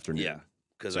bit this afternoon. Yeah,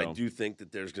 because I do think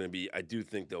that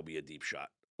there'll be a deep shot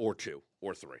or two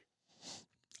or three.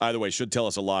 Either way, should tell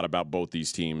us a lot about both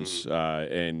these teams.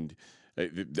 And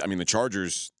I mean, the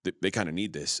Chargers, they kind of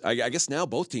need this. I guess now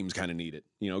both teams kind of need it,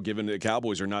 given the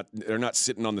Cowboys they're not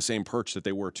sitting on the same perch that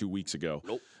they were 2 weeks ago.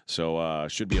 Nope. So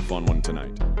should be a fun one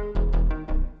tonight.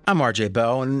 I'm RJ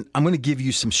Bell, and I'm going to give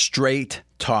you some straight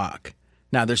talk.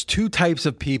 Now, there's two types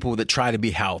of people that try to be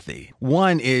healthy.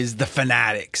 One is the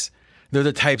fanatics. They're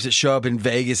the types that show up in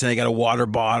Vegas and they got a water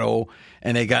bottle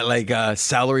and they got like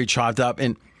celery chopped up.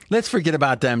 And let's forget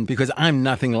about them because I'm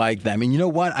nothing like them. And you know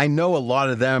what? I know a lot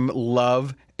of them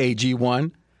love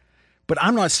AG1, but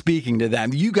I'm not speaking to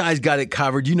them. You guys got it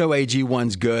covered. You know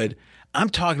AG1's good. I'm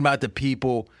talking about the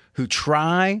people who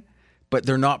try, but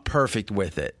they're not perfect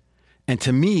with it. And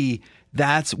to me,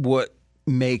 that's what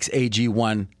makes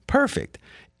AG1 perfect,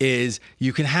 is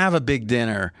you can have a big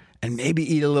dinner and maybe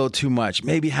eat a little too much,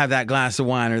 maybe have that glass of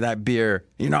wine or that beer.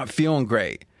 You're not feeling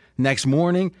great. Next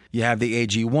morning, you have the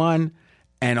AG1,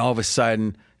 and all of a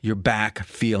sudden, you're back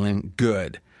feeling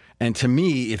good. And to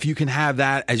me, if you can have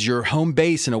that as your home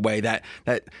base in a way, that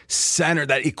center,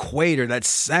 that equator, that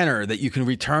center that you can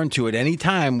return to at any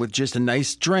time with just a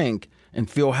nice drink and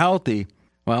feel healthy,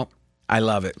 well, I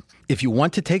love it. If you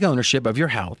want to take ownership of your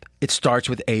health, it starts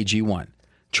with AG1.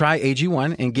 Try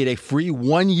AG1 and get a free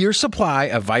 1-year supply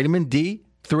of vitamin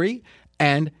D3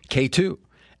 and K2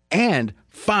 and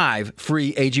 5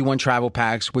 free AG1 travel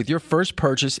packs with your first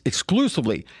purchase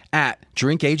exclusively at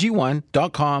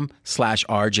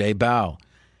drinkag1.com/RJBell.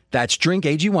 That's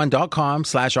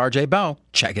drinkag1.com/RJBell.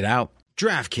 Check it out.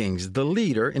 DraftKings, the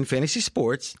leader in fantasy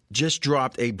sports, just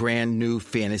dropped a brand new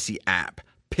fantasy app,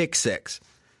 Pick 6.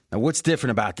 Now, what's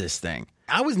different about this thing?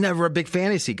 I was never a big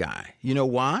fantasy guy. You know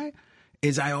why?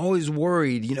 Is I always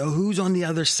worried, who's on the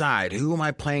other side? Who am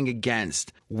I playing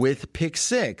against? With Pick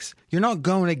 6, you're not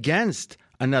going against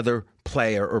another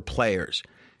player or players.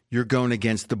 You're going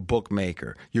against the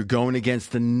bookmaker. You're going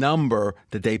against the number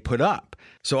that they put up.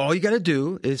 So all you got to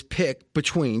do is pick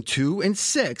between 2 and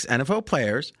 6 NFL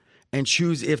players and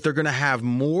choose if they're going to have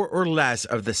more or less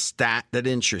of the stat that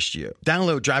interests you.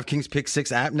 Download DraftKings Pick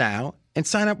 6 app now and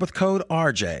sign up with code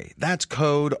RJ. That's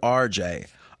code RJ.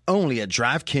 Only at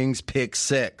DraftKings Pick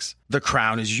 6. The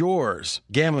crown is yours.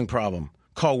 Gambling problem?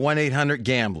 Call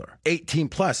 1-800-GAMBLER. 18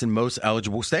 plus in most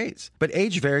eligible states, but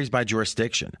age varies by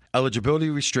jurisdiction. Eligibility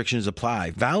restrictions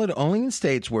apply. Valid only in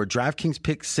states where DraftKings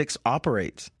Pick 6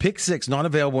 operates. Pick 6 not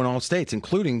available in all states,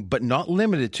 including but not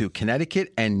limited to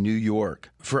Connecticut and New York.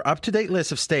 For up-to-date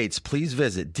list of states, please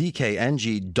visit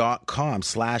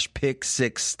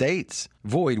dkng.com/pick6states.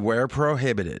 Void where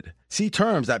prohibited. See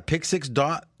terms at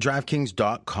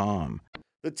pick6.draftkings.com.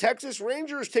 The Texas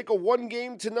Rangers take a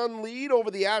 1-0 lead over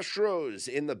the Astros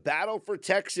in the Battle for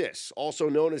Texas, also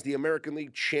known as the American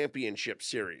League Championship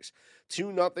Series.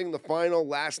 2-0 the final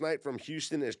last night from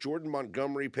Houston as Jordan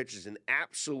Montgomery pitches an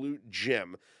absolute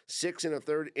gem. 6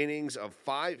 1/3 innings of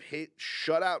 5-hit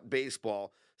shutout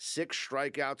baseball. 6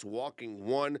 strikeouts, walking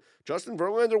 1. Justin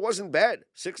Verlander wasn't bad.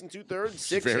 6 2/3,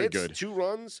 6 Very hits, good. 2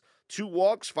 runs, 2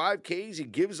 walks, 5 Ks. He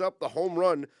gives up the home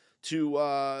run to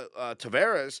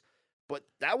Tavares, but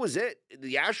that was it.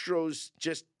 The Astros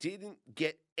just didn't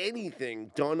get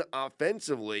anything done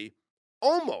offensively.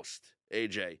 Almost,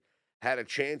 AJ, had a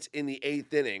chance in the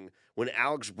 8th inning when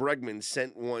Alex Bregman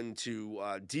sent one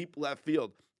to deep left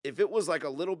field. If it was like a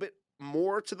little bit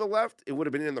more to the left, it would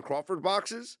have been in the Crawford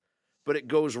boxes, but it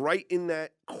goes right in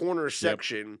that corner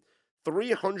section,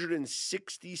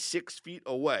 366 feet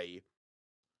away.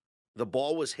 The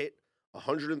ball was hit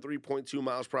 103.2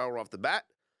 miles per hour off the bat,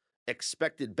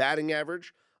 expected batting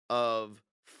average of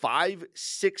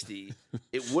 560.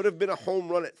 It would have been a home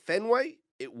run at Fenway.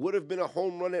 It would have been a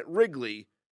home run at Wrigley.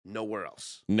 Nowhere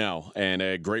else. No, and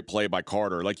a great play by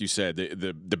Carter. Like you said,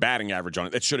 the batting average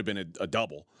on it should have been a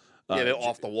double. Yeah,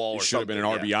 off the wall or it should have been an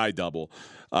something, RBI double.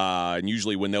 And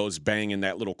usually when those bang in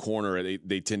that little corner,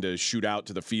 they tend to shoot out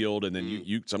to the field, and then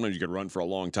you sometimes you could run for a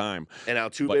long time. And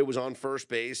Altuve was on first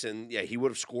base, and he would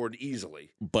have scored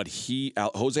easily. But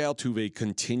Jose Altuve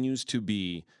continues to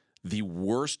be the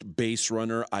worst base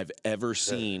runner I've ever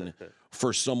seen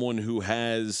for someone who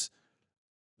has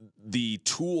the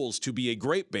tools to be a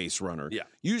great base runner. Yeah.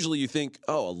 Usually you think,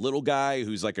 a little guy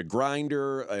who's like a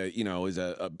grinder, is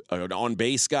an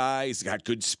on-base guy. He's got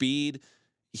good speed.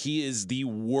 He is the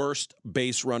worst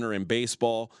base runner in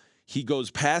baseball. He goes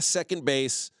past second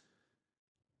base,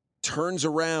 turns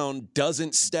around,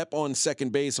 doesn't step on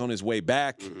second base on his way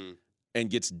back,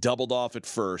 and gets doubled off at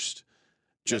first.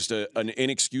 Just an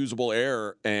inexcusable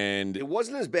error. And it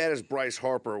wasn't as bad as Bryce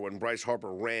Harper when Bryce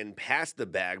Harper ran past the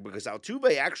bag, because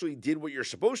Altuve actually did what you're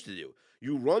supposed to do.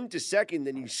 You run to second,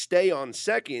 then you stay on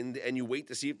second, and you wait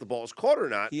to see if the ball's caught or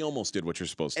not. He almost did what you're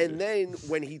supposed to do. And then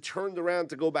when he turned around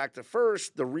to go back to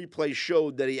first, the replay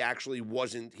showed that he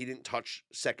didn't touch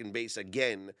second base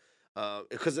again,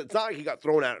 because it's not like he got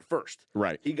thrown out at first.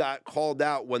 Right. He got called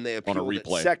out when they appealed at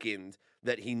second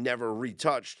that he never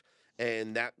retouched,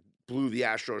 and that blew the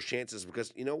Astros' chances,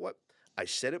 because you know what? I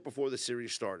said it before the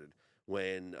series started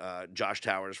when Josh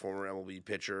Towers, former MLB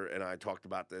pitcher, and I talked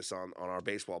about this on our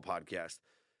baseball podcast.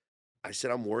 I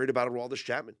said, I'm worried about Aroldis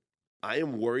Chapman. I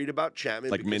am worried about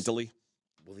Chapman. Like mentally?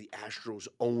 Well, the Astros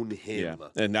own him. Yeah,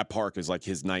 and that park is like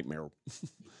his nightmare.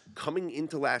 Coming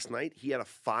into last night, he had a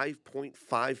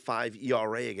 5.55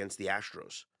 ERA against the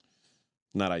Astros.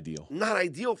 Not ideal. Not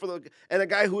ideal and a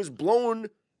guy who has blown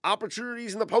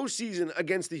opportunities in the postseason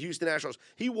against the Houston Astros.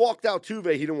 He walked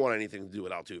Altuve. He didn't want anything to do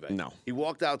with Altuve. No. He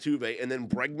walked Altuve, and then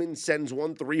Bregman sends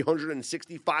one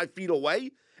 365 feet away,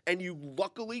 and you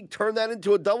luckily turn that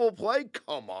into a double play?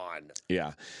 Come on.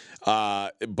 Yeah.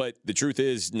 But the truth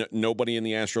is, nobody in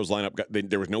the Astros lineup,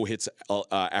 there was no hits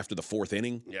after the 4th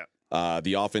inning. Yeah.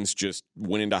 The offense just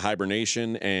went into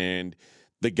hibernation, and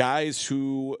the guys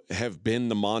who have been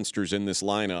the monsters in this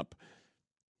lineup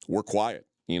were quiet.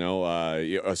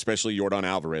 Especially Yordan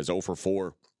Alvarez, 0 for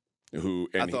 4.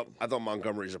 I thought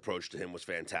Montgomery's approach to him was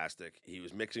fantastic. He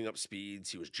was mixing up speeds.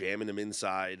 He was jamming him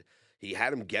inside. He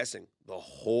had him guessing the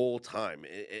whole time.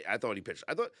 I thought he pitched.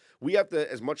 I thought we have to,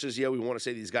 as much as we want to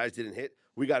say these guys didn't hit,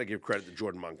 we got to give credit to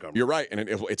Jordan Montgomery. You're right, and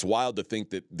it's wild to think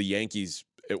that the Yankees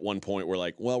at one point were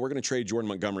like, well, we're going to trade Jordan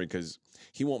Montgomery because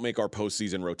he won't make our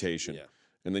postseason rotation. Yeah.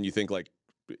 And then you think like,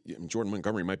 Jordan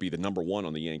Montgomery might be the number 1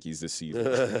 on the Yankees this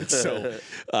season. So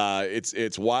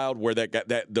it's wild where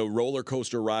that the roller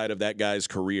coaster ride of that guy's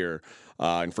career,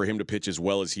 and for him to pitch as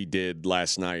well as he did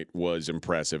last night was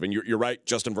impressive. And you're right,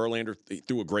 Justin Verlander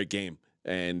threw a great game,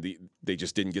 and they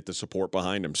just didn't get the support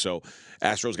behind him. So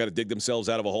Astros got to dig themselves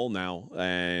out of a hole now,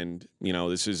 and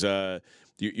this is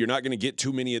you're not going to get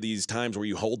too many of these times where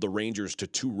you hold the Rangers to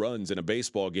 2 runs in a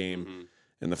baseball game,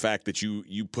 and the fact that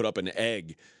you put up an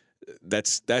egg.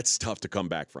 That's tough to come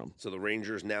back from. So the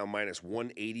Rangers now minus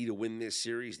 180 to win this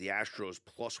series. The Astros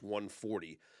plus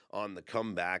 140 on the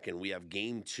comeback. And we have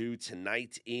game 2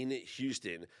 tonight in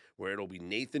Houston, where it'll be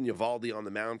Nathan Eovaldi on the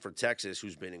mound for Texas,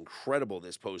 who's been incredible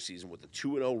this postseason with a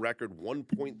 2-0 record,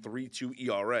 1.32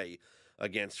 ERA,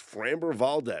 against Framber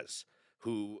Valdez,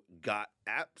 who got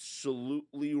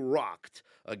absolutely rocked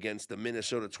against the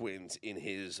Minnesota Twins in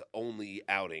his only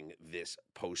outing this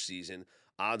postseason.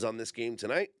 Odds on this game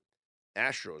tonight: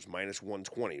 Astros minus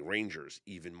 120, Rangers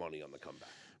even money on the comeback.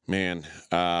 Man,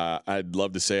 I'd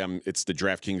love to say it's the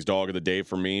DraftKings dog of the day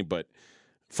for me, but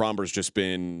Framber's just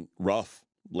been rough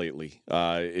lately.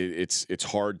 It's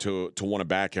hard to want to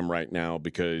back him right now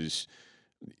because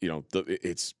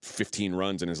it's 15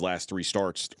 runs in his last 3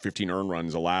 starts, 15 earned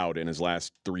runs allowed in his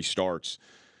last 3 starts.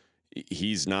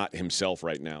 He's not himself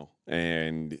right now,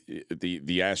 and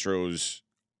the Astros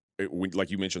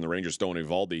like you mentioned, the Rangers throwing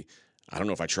Evaldi. I don't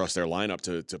know if I trust their lineup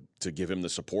to give him the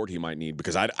support he might need,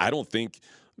 because I don't think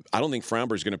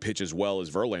Framber's going to pitch as well as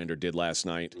Verlander did last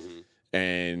night.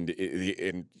 And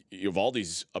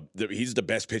Evaldi's he's the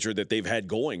best pitcher that they've had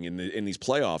going in these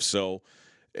playoffs. So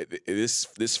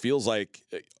this feels like,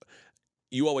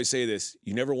 you always say this.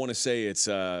 You never want to say it's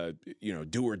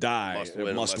do or die,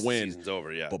 must win. The season's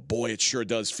over, yeah. But boy, it sure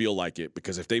does feel like it,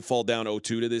 because if they fall down 0-2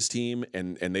 to this team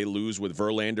and they lose with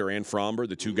Verlander and Framber,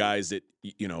 the two guys that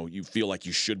you feel like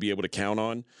you should be able to count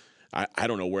on, I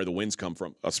don't know where the wins come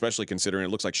from, especially considering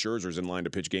it looks like Scherzer's in line to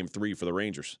pitch Game 3 for the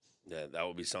Rangers. Yeah, that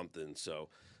would be something. So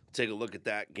take a look at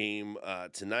that game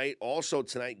tonight. Also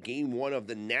tonight, Game 1 of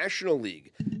the National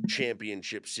League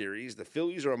Championship Series. The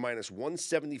Phillies are a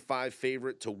 -175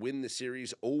 favorite to win the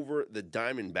series over the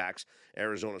Diamondbacks.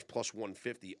 Arizona's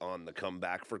 +150 on the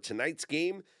comeback. For tonight's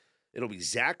game, it'll be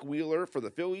Zach Wheeler for the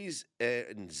Phillies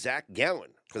and Zach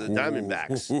Gallen for the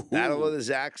Diamondbacks. Battle of the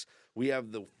Zacks. We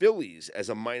have the Phillies as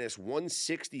a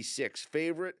 -166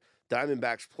 favorite.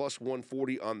 Diamondbacks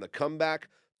 +140 on the comeback.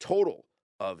 Total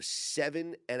of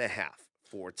 7.5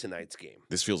 for tonight's game.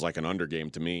 This feels like an under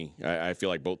game to me. I feel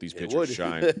like both these pitchers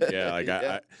shine.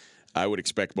 Yeah, I would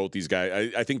expect both these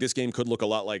guys. I think this game could look a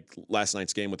lot like last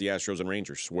night's game with the Astros and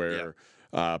Rangers, where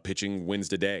pitching wins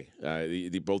the day.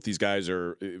 Both these guys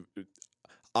are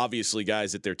obviously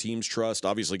guys that their teams trust,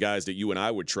 obviously guys that you and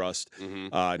I would trust,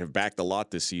 and have backed a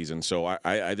lot this season. So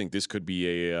I think this could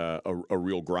be a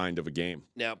real grind of a game.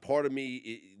 Now, part of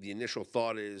me, the initial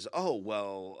thought is,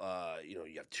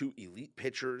 you have two elite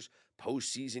pitchers,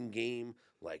 postseason game.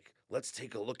 Like, let's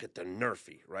take a look at the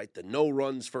Nerfy, right? The no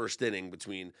runs first inning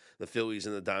between the Phillies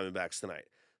and the Diamondbacks tonight.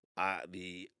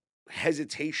 The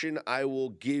hesitation I will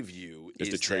give you is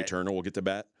that Trey Turner will get the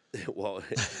bat. Well,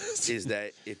 is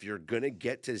that if you're going to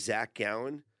get to Zach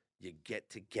Gallen, you get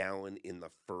to Gallen in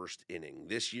the first inning.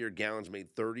 This year, Gallen's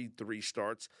made 33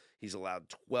 starts. He's allowed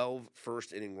 12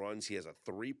 first-inning runs. He has a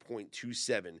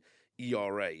 3.27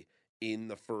 ERA in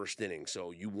the first inning.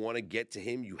 So you want to get to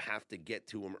him, you have to get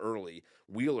to him early.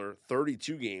 Wheeler,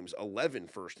 32 games, 11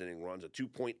 first-inning runs, a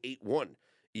 2.81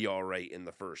 ERA in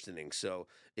the first inning. So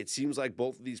it seems like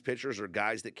both of these pitchers are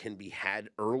guys that can be had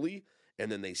early,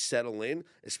 and then they settle in.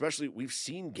 Especially, we've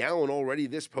seen Gallen already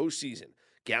this postseason.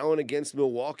 Gallen against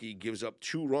Milwaukee gives up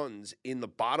 2 runs in the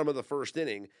bottom of the first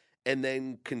inning and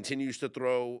then continues to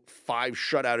throw 5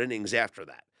 shutout innings after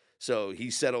that. So he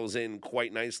settles in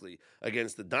quite nicely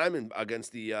against the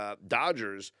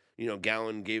Dodgers.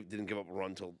 Gallen didn't give up a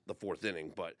run till the 4th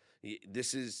inning, but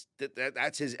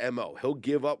that's his MO. He'll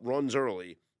give up runs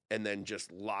early and then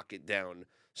just lock it down.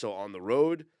 So on the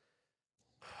road,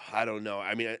 I don't know.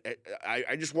 I mean,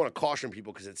 I just want to caution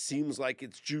people, because it seems like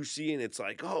it's juicy and it's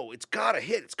like, oh, it's got to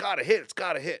hit. It's got to hit. It's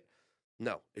got to hit.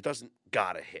 No, it doesn't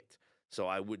got to hit. So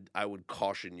I would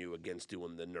caution you against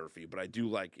doing the Nerfy, but I do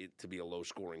like it to be a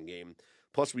low-scoring game.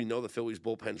 Plus, we know the Phillies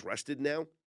bullpen's rested now,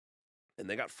 and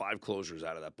they got 5 closers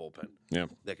out of that bullpen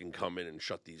that can come in and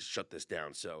shut this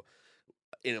down. So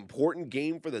an important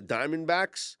game for the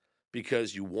Diamondbacks,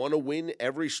 because you want to win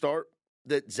every start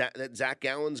that Zach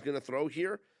Gallen's going to throw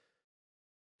here.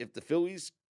 If the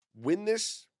Phillies win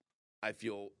this, I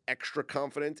feel extra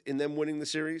confident in them winning the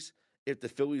series. If the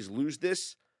Phillies lose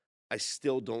this, I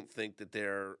still don't think that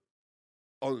they're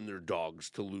underdogs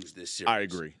to lose this series. I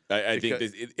agree. I think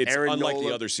it's unlike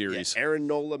the other series. Yeah, Aaron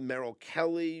Nola, Merrill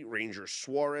Kelly, Ranger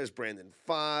Suarez, Brandon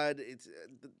Pfaadt. It's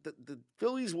the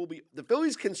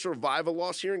Phillies can survive a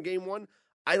loss here in Game 1.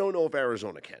 I don't know if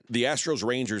Arizona can. The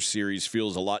Astros-Rangers series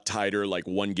feels a lot tighter, like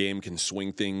one game can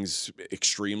swing things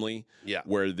extremely. Yeah.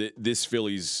 Where this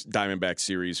Phillies-Diamondback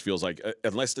series feels like,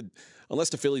 unless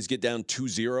the Phillies get down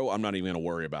 2-0, I'm not even going to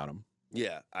worry about them.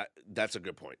 Yeah, that's a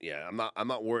good point. Yeah, I'm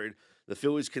not worried. The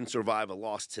Phillies can survive a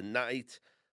loss tonight.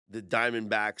 The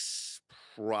Diamondbacks,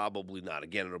 probably not.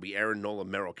 Again, it'll be Aaron Nola,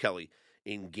 Merrill Kelly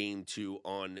in Game 2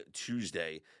 on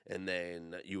Tuesday, and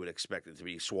then you would expect it to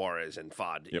be Suarez and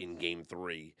Pfaadt in Game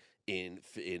 3 in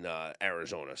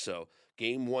Arizona. So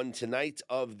Game 1 tonight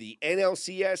of the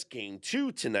NLCS, Game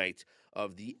 2 tonight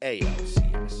of the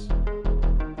ALCS.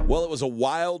 Well, it was a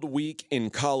wild week in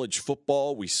college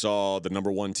football. We saw the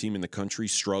number 1 team in the country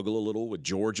struggle a little with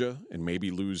Georgia and maybe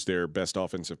lose their best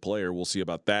offensive player. We'll see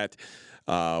about that.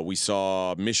 We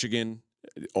saw Michigan,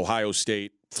 Ohio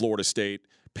State, Florida State,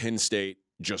 Penn State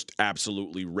just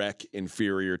absolutely wreck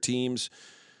inferior teams.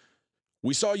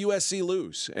 We saw USC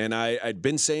lose, and I'd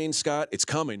been saying, Scott, it's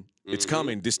coming. It's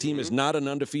coming. This team is not an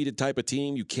undefeated type of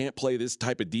team. You can't play this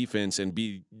type of defense and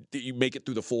you make it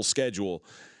through the full schedule.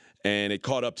 And it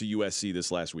caught up to USC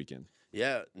this last weekend.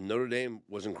 Yeah, Notre Dame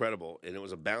was incredible, and it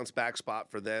was a bounce-back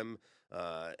spot for them.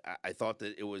 I thought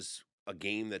that it was a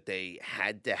game that they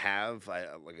had to have.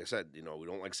 Like I said, we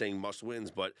don't like saying must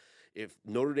wins, but if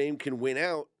Notre Dame can win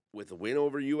out with a win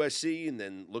over USC and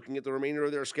then looking at the remainder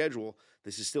of their schedule,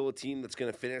 this is still a team that's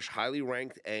going to finish highly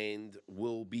ranked and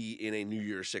will be in a New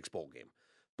Year's Six bowl game.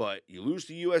 But you lose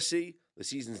to USC, the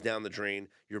season's down the drain.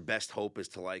 Your best hope is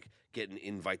to get an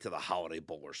invite to the Holiday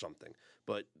Bowl or something.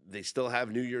 But they still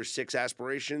have New Year's Six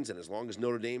aspirations, and as long as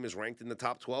Notre Dame is ranked in the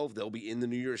top 12, they'll be in the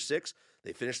New Year's Six.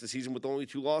 They finished the season with only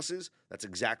 2 losses. That's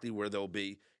exactly where they'll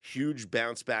be. Huge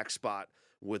bounce back spot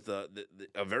with a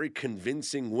very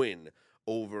convincing win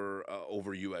over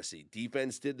USC.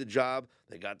 Defense did the job.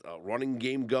 They got a running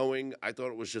game going. I thought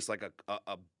it was just like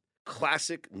a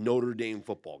classic Notre Dame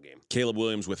football game. Caleb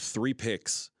Williams with 3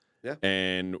 picks. Yeah.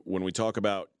 And when we talk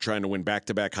about trying to win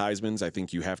back-to-back Heismans, I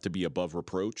think you have to be above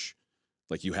reproach.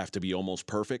 Like, you have to be almost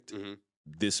perfect. Mm-hmm.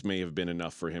 This may have been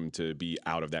enough for him to be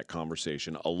out of that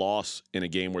conversation. A loss in a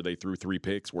game where they threw 3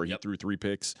 picks, where he threw 3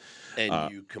 picks.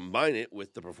 And you combine it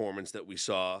with the performance that we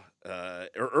saw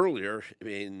earlier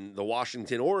in the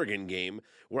Washington-Oregon game,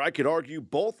 where I could argue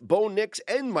both Bo Nix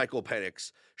and Michael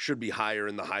Penix should be higher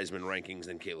in the Heisman rankings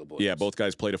than Caleb Williams. Yeah, both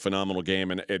guys played a phenomenal game.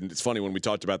 And it's funny, when we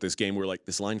talked about this game, we were like,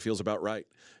 this line feels about right.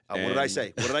 What did I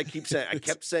say? What did I keep saying? I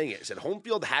kept saying it. I said home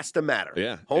field has to matter.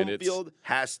 Yeah. Home field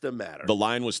has to matter. The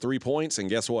line was 3 points, and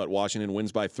guess what? Washington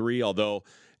wins by 3, although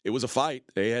it was a fight.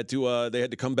 They had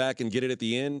to come back and get it at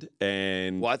the end.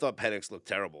 And well, I thought Penix looked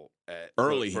terrible.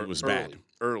 He was bad.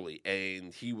 Early,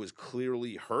 and he was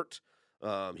clearly hurt.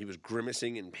 He was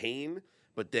grimacing in pain,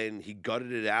 but then he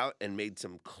gutted it out and made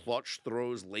some clutch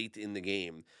throws late in the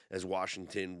game as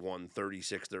Washington won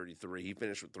 36-33. He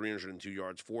finished with 302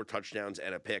 yards, 4 touchdowns,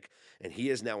 and a pick, and he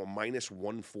is now a minus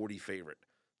 140 favorite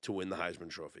to win the Heisman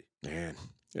Trophy. Man.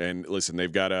 And listen,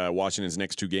 they've got Washington's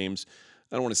next 2 games.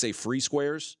 I don't want to say free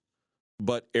squares,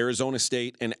 but Arizona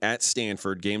State and at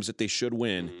Stanford, games that they should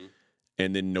win. Mm-hmm.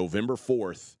 And then November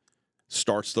 4th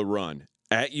starts the run.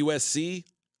 At USC,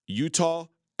 Utah,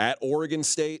 at Oregon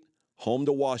State, home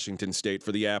to Washington State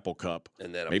for the Apple Cup.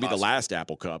 And then maybe the last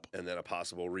Apple Cup. And then a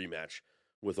possible rematch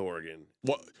with Oregon.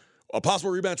 What? A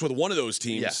possible rematch with one of those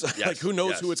teams. Yes, like, who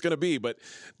knows who it's going to be, but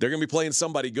they're going to be playing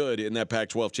somebody good in that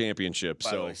Pac-12 championship.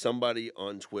 By the way, somebody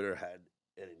on Twitter had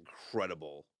an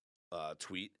incredible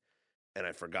tweet, and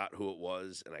I forgot who it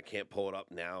was, and I can't pull it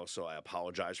up now, so I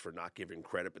apologize for not giving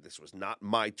credit, but this was not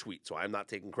my tweet, so I'm not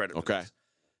taking credit for this.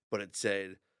 But it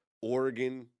said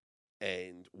Oregon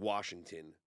and Washington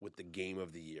with the game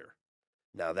of the year.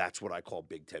 Now that's what I call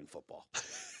Big Ten football.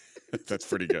 That's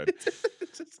pretty good.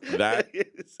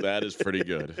 That is pretty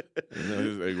good.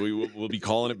 We'll be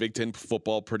calling it Big Ten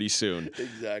football pretty soon.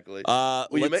 Exactly. Well,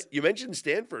 you mentioned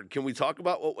Stanford. Can we talk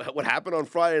about what happened on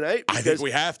Friday night? Because, I think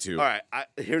we have to. All right.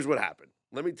 Here's what happened.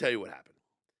 Let me tell you what happened.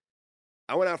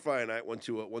 I went out Friday night. Went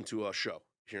to a show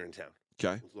here in town.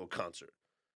 Okay. A little concert.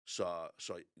 Saw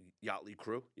Yachtly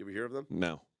Crew. You ever hear of them?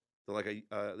 No. They're like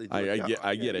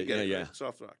I get it. Yeah. Right?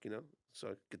 Soft rock,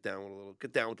 So get down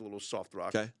with a little soft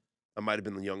rock. Okay. I might have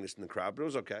been the youngest in the crowd, but it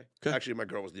was okay. Actually, my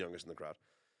girl was the youngest in the crowd.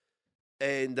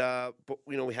 And but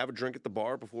we have a drink at the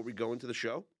bar before we go into the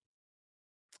show.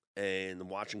 And I'm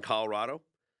watching Colorado,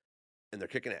 and they're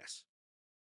kicking ass.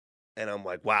 And I'm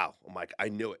like, wow. I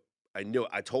knew it.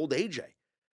 I told AJ.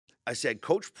 I said,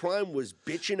 Coach Prime was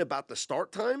bitching about the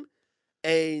start time,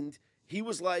 and he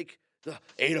was like, the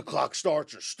 8 o'clock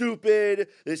starts are stupid.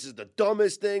 This is the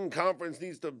dumbest thing. Conference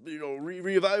needs to,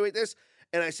 reevaluate this.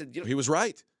 And I said, he was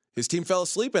right. His team fell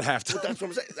asleep at halftime. But that's what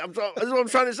I'm saying. That's what I'm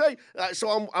trying to say.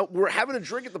 So we're having a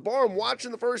drink at the bar. I'm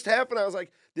watching the first half, and I was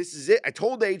like, this is it. I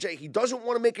told AJ he doesn't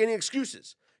want to make any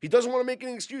excuses.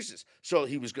 So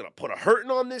he was going to put a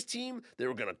hurting on this team. They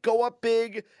were going to go up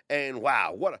big, and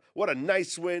wow, what a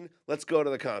nice win. Let's go to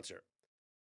the concert.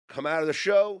 Come out of the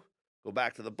show, go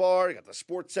back to the bar. You got the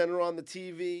Sports Center on the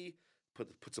TV.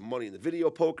 Put some money in the video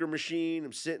poker machine.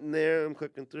 I'm sitting there. I'm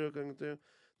clicking through.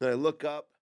 Then I look up.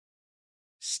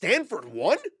 Stanford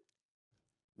won?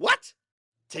 What?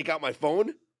 Take out my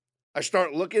phone. I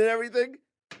start looking at everything.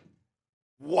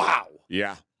 Wow.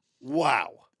 Yeah.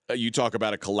 Wow. You talk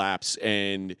about a collapse,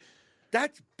 and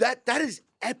that is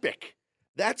epic.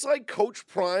 That's like Coach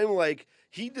Prime. Like,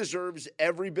 he deserves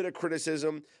every bit of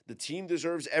criticism. The team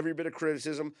deserves every bit of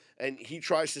criticism, and he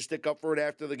tries to stick up for it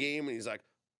after the game. And he's like,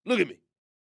 "Look at me.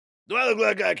 Do I look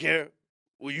like I care?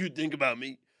 What you think about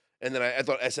me?" And then I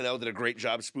thought SNL did a great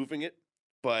job spoofing it.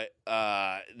 But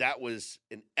that was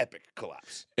an epic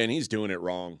collapse. And he's doing it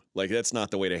wrong. Like, that's not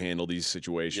the way to handle these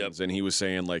situations. Yep. And he was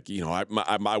saying, like,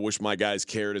 I wish my guys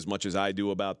cared as much as I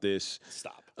do about this.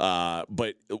 Stop.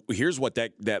 But here's what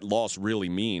that loss really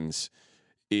means.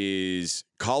 is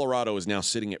Colorado is now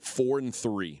sitting at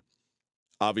 4-3.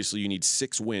 Obviously, you need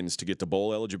 6 wins to get to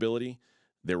bowl eligibility.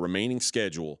 Their remaining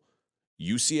schedule,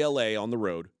 UCLA on the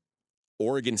road,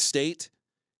 Oregon State,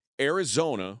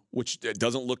 Arizona, which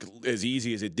doesn't look as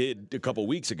easy as it did a couple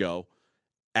weeks ago,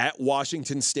 at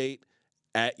Washington State,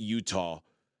 at Utah.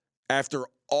 After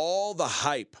all the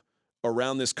hype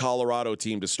around this Colorado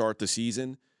team to start the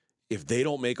season, if they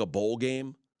don't make a bowl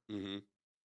game,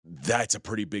 that's a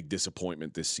pretty big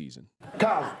disappointment this season.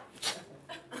 Kyle,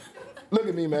 look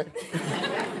at me, man.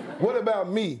 What about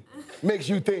me makes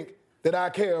you think that I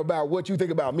care about what you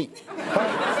think about me?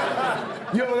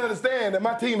 You don't understand that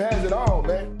my team has it all,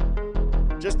 man.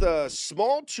 Just a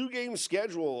small 2-game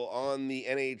schedule on the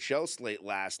NHL slate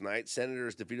last night.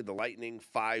 Senators defeated the Lightning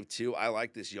 5-2. I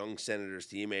like this young Senators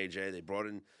team, AJ. They brought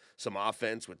in some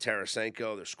offense with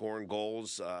Tarasenko. They're scoring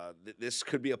goals. This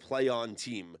could be a play-on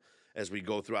team as we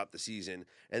go throughout the season.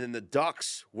 And then the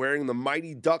Ducks, wearing the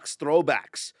Mighty Ducks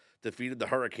throwbacks, defeated the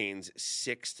Hurricanes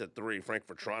 6-3. Frank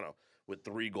Vetrano with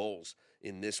 3 goals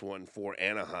in this one for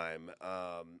Anaheim.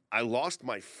 I lost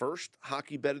my first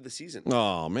hockey bet of the season.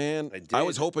 Oh, man. I did. I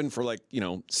was hoping for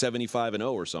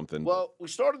 75-0 or something. Well, we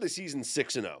started the season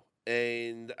 6-0,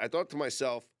 and I thought to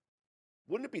myself,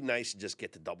 wouldn't it be nice to just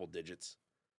get to double digits?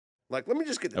 Let me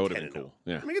just get to 10-0. That would have been cool.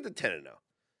 Yeah. Let me get to 10-0.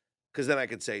 Because then I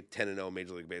could say 10-0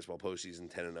 Major League Baseball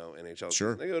postseason, 10-0 NHL.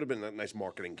 Sure. I think it would have been a nice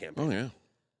marketing campaign. Oh, yeah.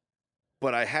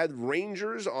 But I had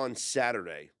Rangers on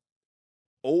Saturday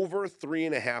over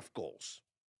 3.5 goals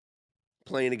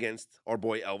playing against our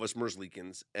boy Elvis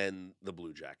Merzlikins and the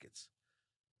Blue Jackets.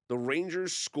 The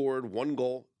Rangers scored 1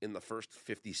 goal in the first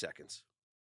 50 seconds.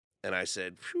 And I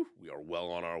said, phew, we are well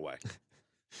on our way.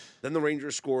 Then the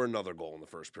Rangers score another goal in the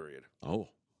first period. Oh.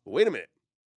 But wait a minute.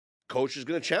 Coach is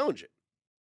going to challenge it.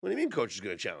 What do you mean coach is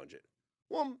going to challenge it?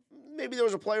 Well, maybe there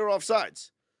was a player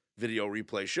offsides. Video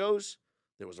replay shows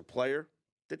there was a player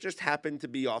that just happened to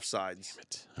be offsides. Damn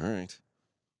it. All right.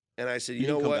 And I said, You you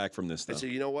know can come what? back from this, though. I said,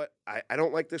 you know what? I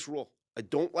don't like this rule. I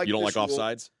don't like You don't this like rule.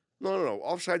 offsides? No.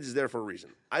 Offsides is there for a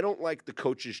reason. I don't like the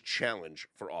coach's challenge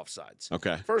for offsides.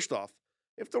 Okay. First off,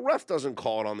 if the ref doesn't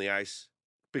call it on the ice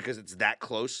because it's that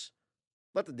close,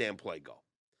 let the damn play go.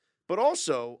 But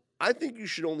also, I think you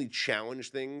should only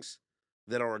challenge things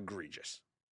that are egregious,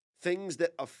 things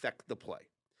that affect the play.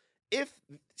 If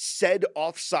said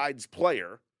offsides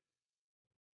player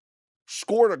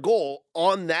scored a goal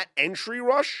on that entry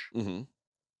rush,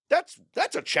 that's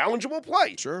a challengeable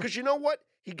play. Sure. Because you know what?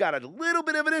 He got a little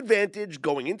bit of an advantage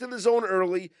going into the zone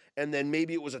early, and then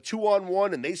maybe it was a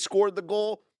 2-on-1 and they scored the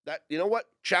goal. That, you know what?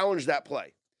 Challenge that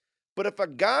play. But if a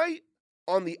guy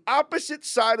on the opposite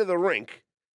side of the rink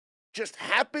just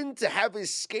happened to have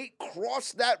his skate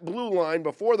cross that blue line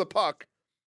before the puck,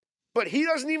 but he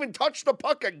doesn't even touch the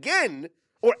puck again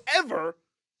or ever,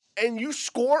 and you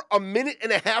score a minute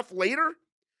and a half later,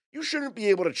 you shouldn't be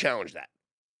able to challenge that.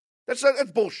 That's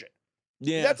bullshit.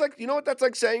 Yeah. That's like, you know what that's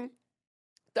like saying?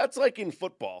 That's like in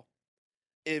football.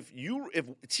 If you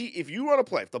run a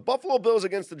play, if the Buffalo Bills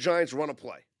against the Giants run a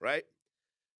play, right?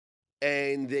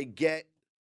 And they get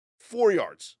 4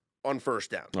 yards on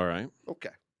first down. All right.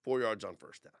 Okay. 4 yards on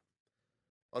first down.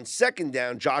 On second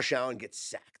down, Josh Allen gets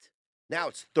sacked. Now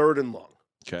it's 3rd and long.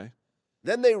 Okay.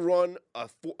 Then they run a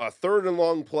 3rd and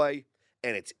long play,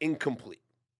 and it's incomplete.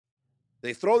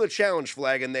 They throw the challenge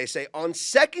flag, and they say, on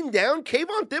second down,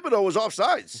 Kayvon Thibodeau was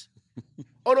offsides.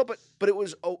 Oh, no, but it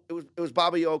was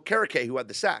Bobby Okereke who had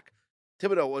the sack.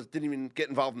 Thibodeau didn't even get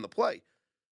involved in the play.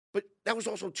 But that was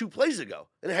also 2 plays ago,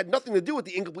 and it had nothing to do with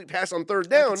the incomplete pass on 3rd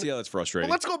down. See how that's frustrating.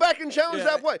 Well, let's go back and challenge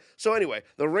that play. So anyway,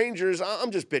 the Rangers,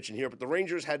 I'm just bitching here, but the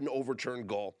Rangers had an overturned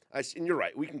goal. And you're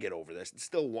right, we can get over this. It's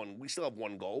still one. We still have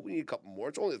 1 goal. We need a couple more.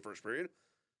 It's only the first period.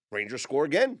 Rangers score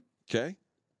again. Okay.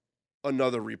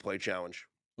 Another replay challenge.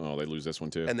 Oh, they lose this one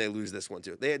too. And they lose this one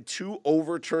too. They had 2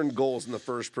 overturned goals in the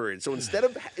first period. So instead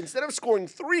of scoring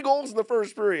 3 goals in the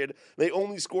first period, they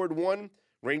only scored 1.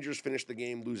 Rangers finished the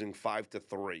game losing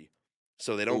 5-3.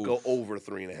 So they don't go over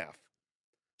 3.5.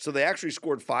 So they actually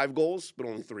scored 5 goals, but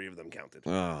only 3 of them counted.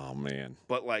 Oh, man.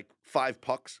 But 5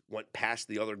 pucks went past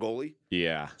the other goalie.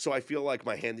 Yeah. So I feel like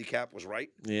my handicap was right.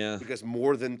 Yeah. Because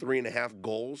more than 3.5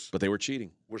 goals. But they were cheating.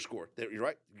 Were scored. You're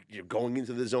right. You're going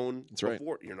into the zone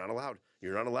before. Right. You're not allowed.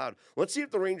 You're not allowed. Let's see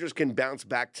if the Rangers can bounce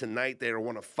back tonight. They are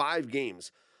one of 5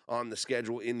 games on the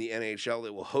schedule in the NHL. They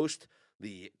will host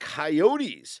the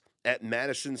Coyotes at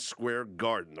Madison Square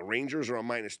Garden. The Rangers are a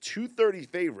minus 230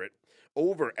 favorite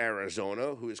over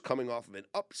Arizona, who is coming off of an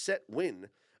upset win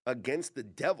against the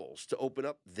Devils to open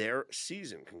up their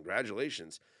season.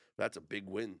 Congratulations. That's a big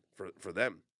win for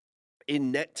them.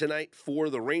 In net tonight for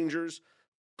the Rangers,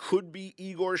 could be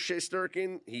Igor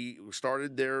Shesterkin. He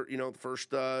started their, the first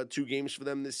 2 games for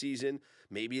them this season.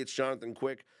 Maybe it's Jonathan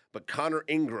Quick, but Connor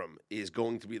Ingram is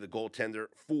going to be the goaltender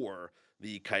for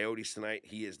the Coyotes tonight.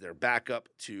 He is their backup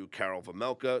to Karol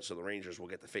Vejmelka, so the Rangers will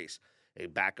get to face a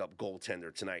backup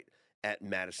goaltender tonight at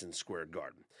Madison Square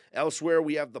Garden. Elsewhere,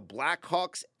 we have the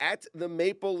Blackhawks at the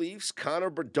Maple Leafs.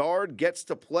 Connor Bedard gets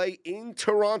to play in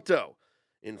Toronto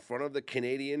in front of the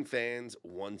Canadian fans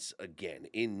once again.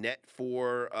 In net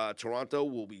for Toronto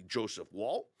will be Joseph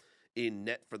Woll. In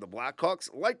net for the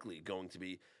Blackhawks, likely going to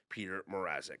be Peter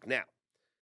Mrazek. Now,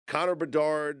 Connor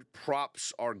Bedard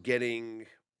props are getting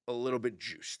a little bit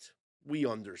juiced. We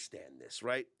understand this,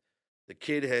 right? The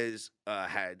kid has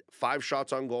had 5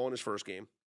 shots on goal in his first game,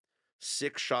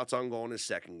 6 shots on goal in his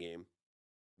second game.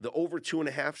 The over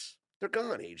 2.5s, they're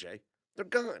gone, AJ. They're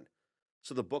gone.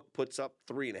 So the book puts up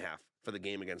 3.5 for the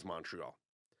game against Montreal.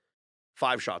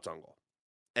 5 shots on goal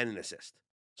and an assist.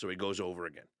 So he goes over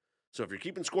again. So if you're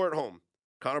keeping score at home,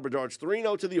 Connor Bedard's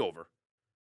 3-0 to the over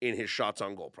in his shots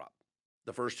on goal prop.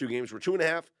 The first 2 games were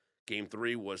 2.5. Game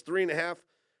 3 was 3.5.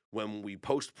 When we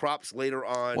post props later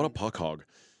on. What a puck hog.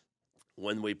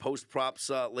 When we post props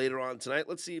later on tonight,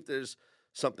 let's see if there's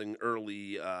something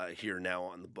early here now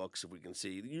on the books, if we can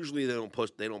see. Usually they don't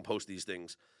post these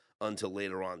things until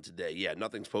later on today. Yeah,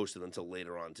 nothing's posted until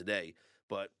later on today.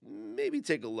 But maybe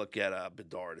take a look at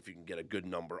Bedard if you can get a good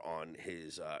number on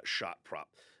his shot prop.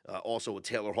 Also, with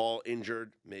Taylor Hall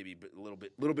injured, maybe a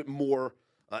little bit more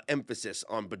emphasis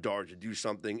on Bedard to do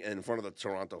something. And in front of the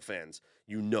Toronto fans,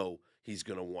 he's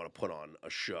going to want to put on a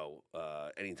show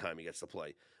anytime he gets to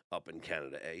play up in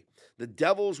Canada, The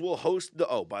Devils will host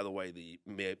by the way, the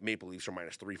Maple Leafs are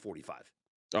minus 345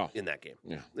 in that game.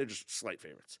 Yeah. They're just slight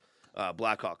favorites.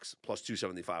 Blackhawks plus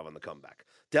 275 on the comeback.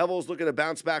 Devils looking to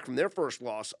bounce back from their first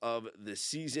loss of the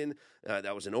season.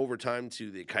 That was in overtime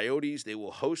to the Coyotes. They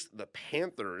will host the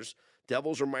Panthers.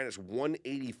 Devils are minus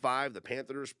 185. The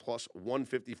Panthers plus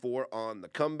 154 on the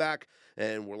comeback.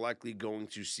 And we're likely going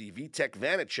to see Vitek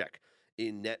Vanacek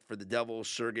in net for the Devils.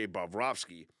 Sergei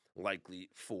Bobrovsky likely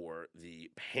for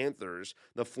the Panthers.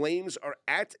 The Flames are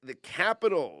at the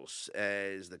Capitals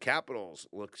as the Capitals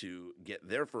look to get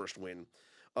their first win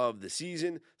of the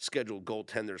season. Scheduled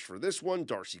goaltenders for this one,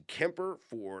 Darcy Kemper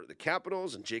for the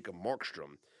Capitals and Jacob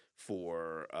Markstrom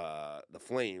for the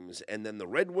Flames. And then the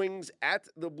Red Wings at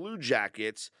the Blue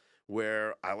Jackets,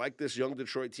 where I like this young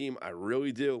Detroit team. I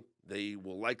really do. They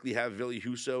will likely have Ville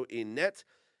Husso in net,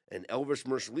 and Elvis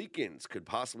Merzlikins could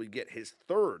possibly get his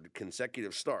 3rd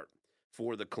consecutive start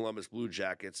for the Columbus Blue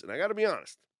Jackets. And I got to be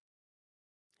honest,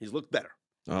 he's looked better.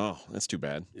 Oh, that's too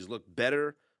bad. He's looked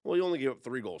better. Well, he only gave up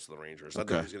 3 goals to the Rangers. I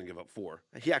thought he was going to give up 4.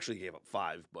 He actually gave up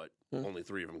 5, but only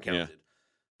 3 of them counted. Yeah.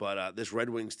 But this Red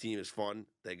Wings team is fun.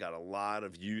 They got a lot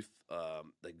of youth.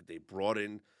 They brought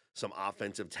in some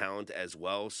offensive talent as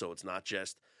well. So it's not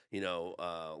just,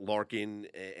 Larkin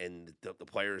and the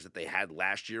players that they had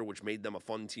last year, which made them a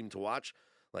fun team to watch.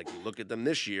 Like, you look at them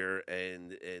this year,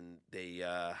 and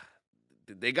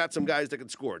they got some guys that can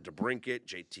score. DeBrincat,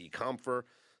 JT Compher.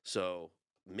 So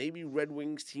maybe Red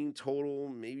Wings team total,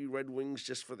 maybe Red Wings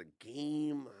just for the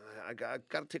game. I got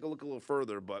to take a look a little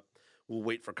further, but we'll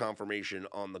wait for confirmation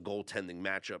on the goaltending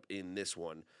matchup in this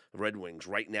one. Red Wings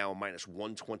right now minus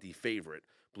 120 favorite.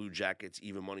 Blue Jackets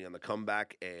even money on the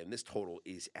comeback, and this total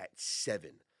is at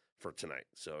 7 for tonight.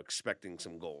 So expecting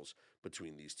some goals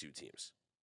between these two teams.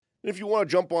 If you want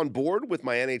to jump on board with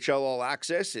my NHL All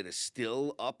Access, it is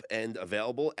still up and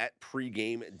available at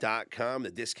pregame.com.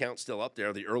 The discount's still up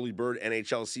there. The early bird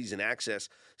NHL season access,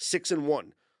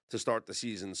 6-1 to start the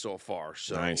season so far.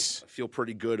 So nice. I feel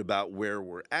pretty good about where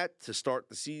we're at to start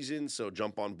the season. So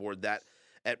jump on board that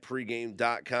at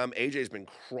pregame.com. AJ's been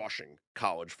crushing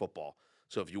college football.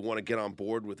 So if you want to get on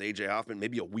board with AJ Hoffman,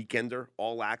 maybe a weekender,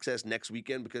 All Access next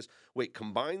weekend, because,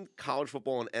 combined college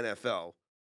football and NFL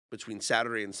between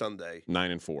Saturday and Sunday.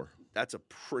 9-4. That's a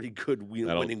pretty good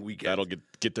winning weekend. That'll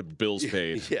get the bills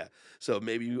paid. Yeah. So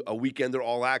maybe a weekender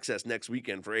All Access next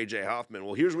weekend for AJ Hoffman.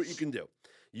 Well, here's what you can do.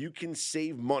 You can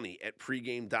save money at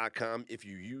pregame.com if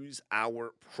you use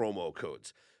our promo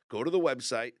codes. Go to the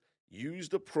website, use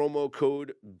the promo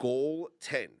code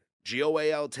GOAL10,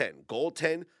 GOAL10.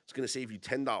 GOAL10 is going to save you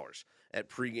 $10 at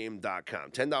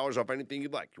pregame.com. $10 off anything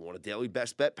you'd like. You want a daily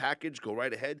best bet package? Go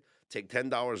right ahead. Take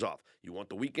 $10 off. You want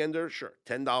the weekender? Sure,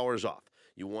 $10 off.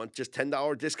 You want just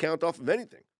 $10 discount off of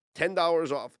anything?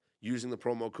 $10 off using the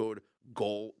promo code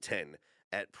GOAL10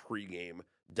 at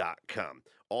pregame.com.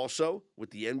 Also, with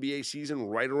the NBA season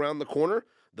right around the corner,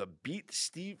 The Beat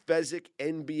Steve Fezzik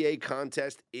NBA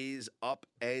contest is up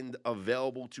and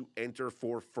available to enter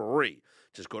for free.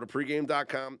 Just go to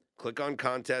pregame.com, click on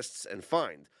contests, and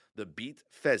find the Beat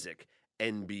Fezzik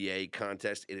NBA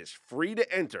contest. It is free to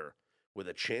enter with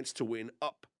a chance to win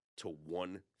up to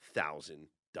 $1,000.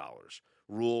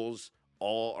 Rules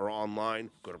all are online.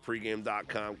 Go to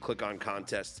pregame.com, click on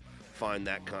contests, find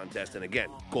that contest. And again,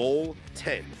 goal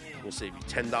 10 will save you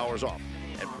 $10 off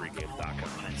at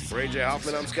pregame.com. For AJ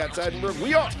Hoffman, I'm Scott Seidenberg.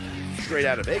 We are Straight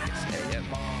Out of Vegas.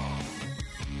 AM.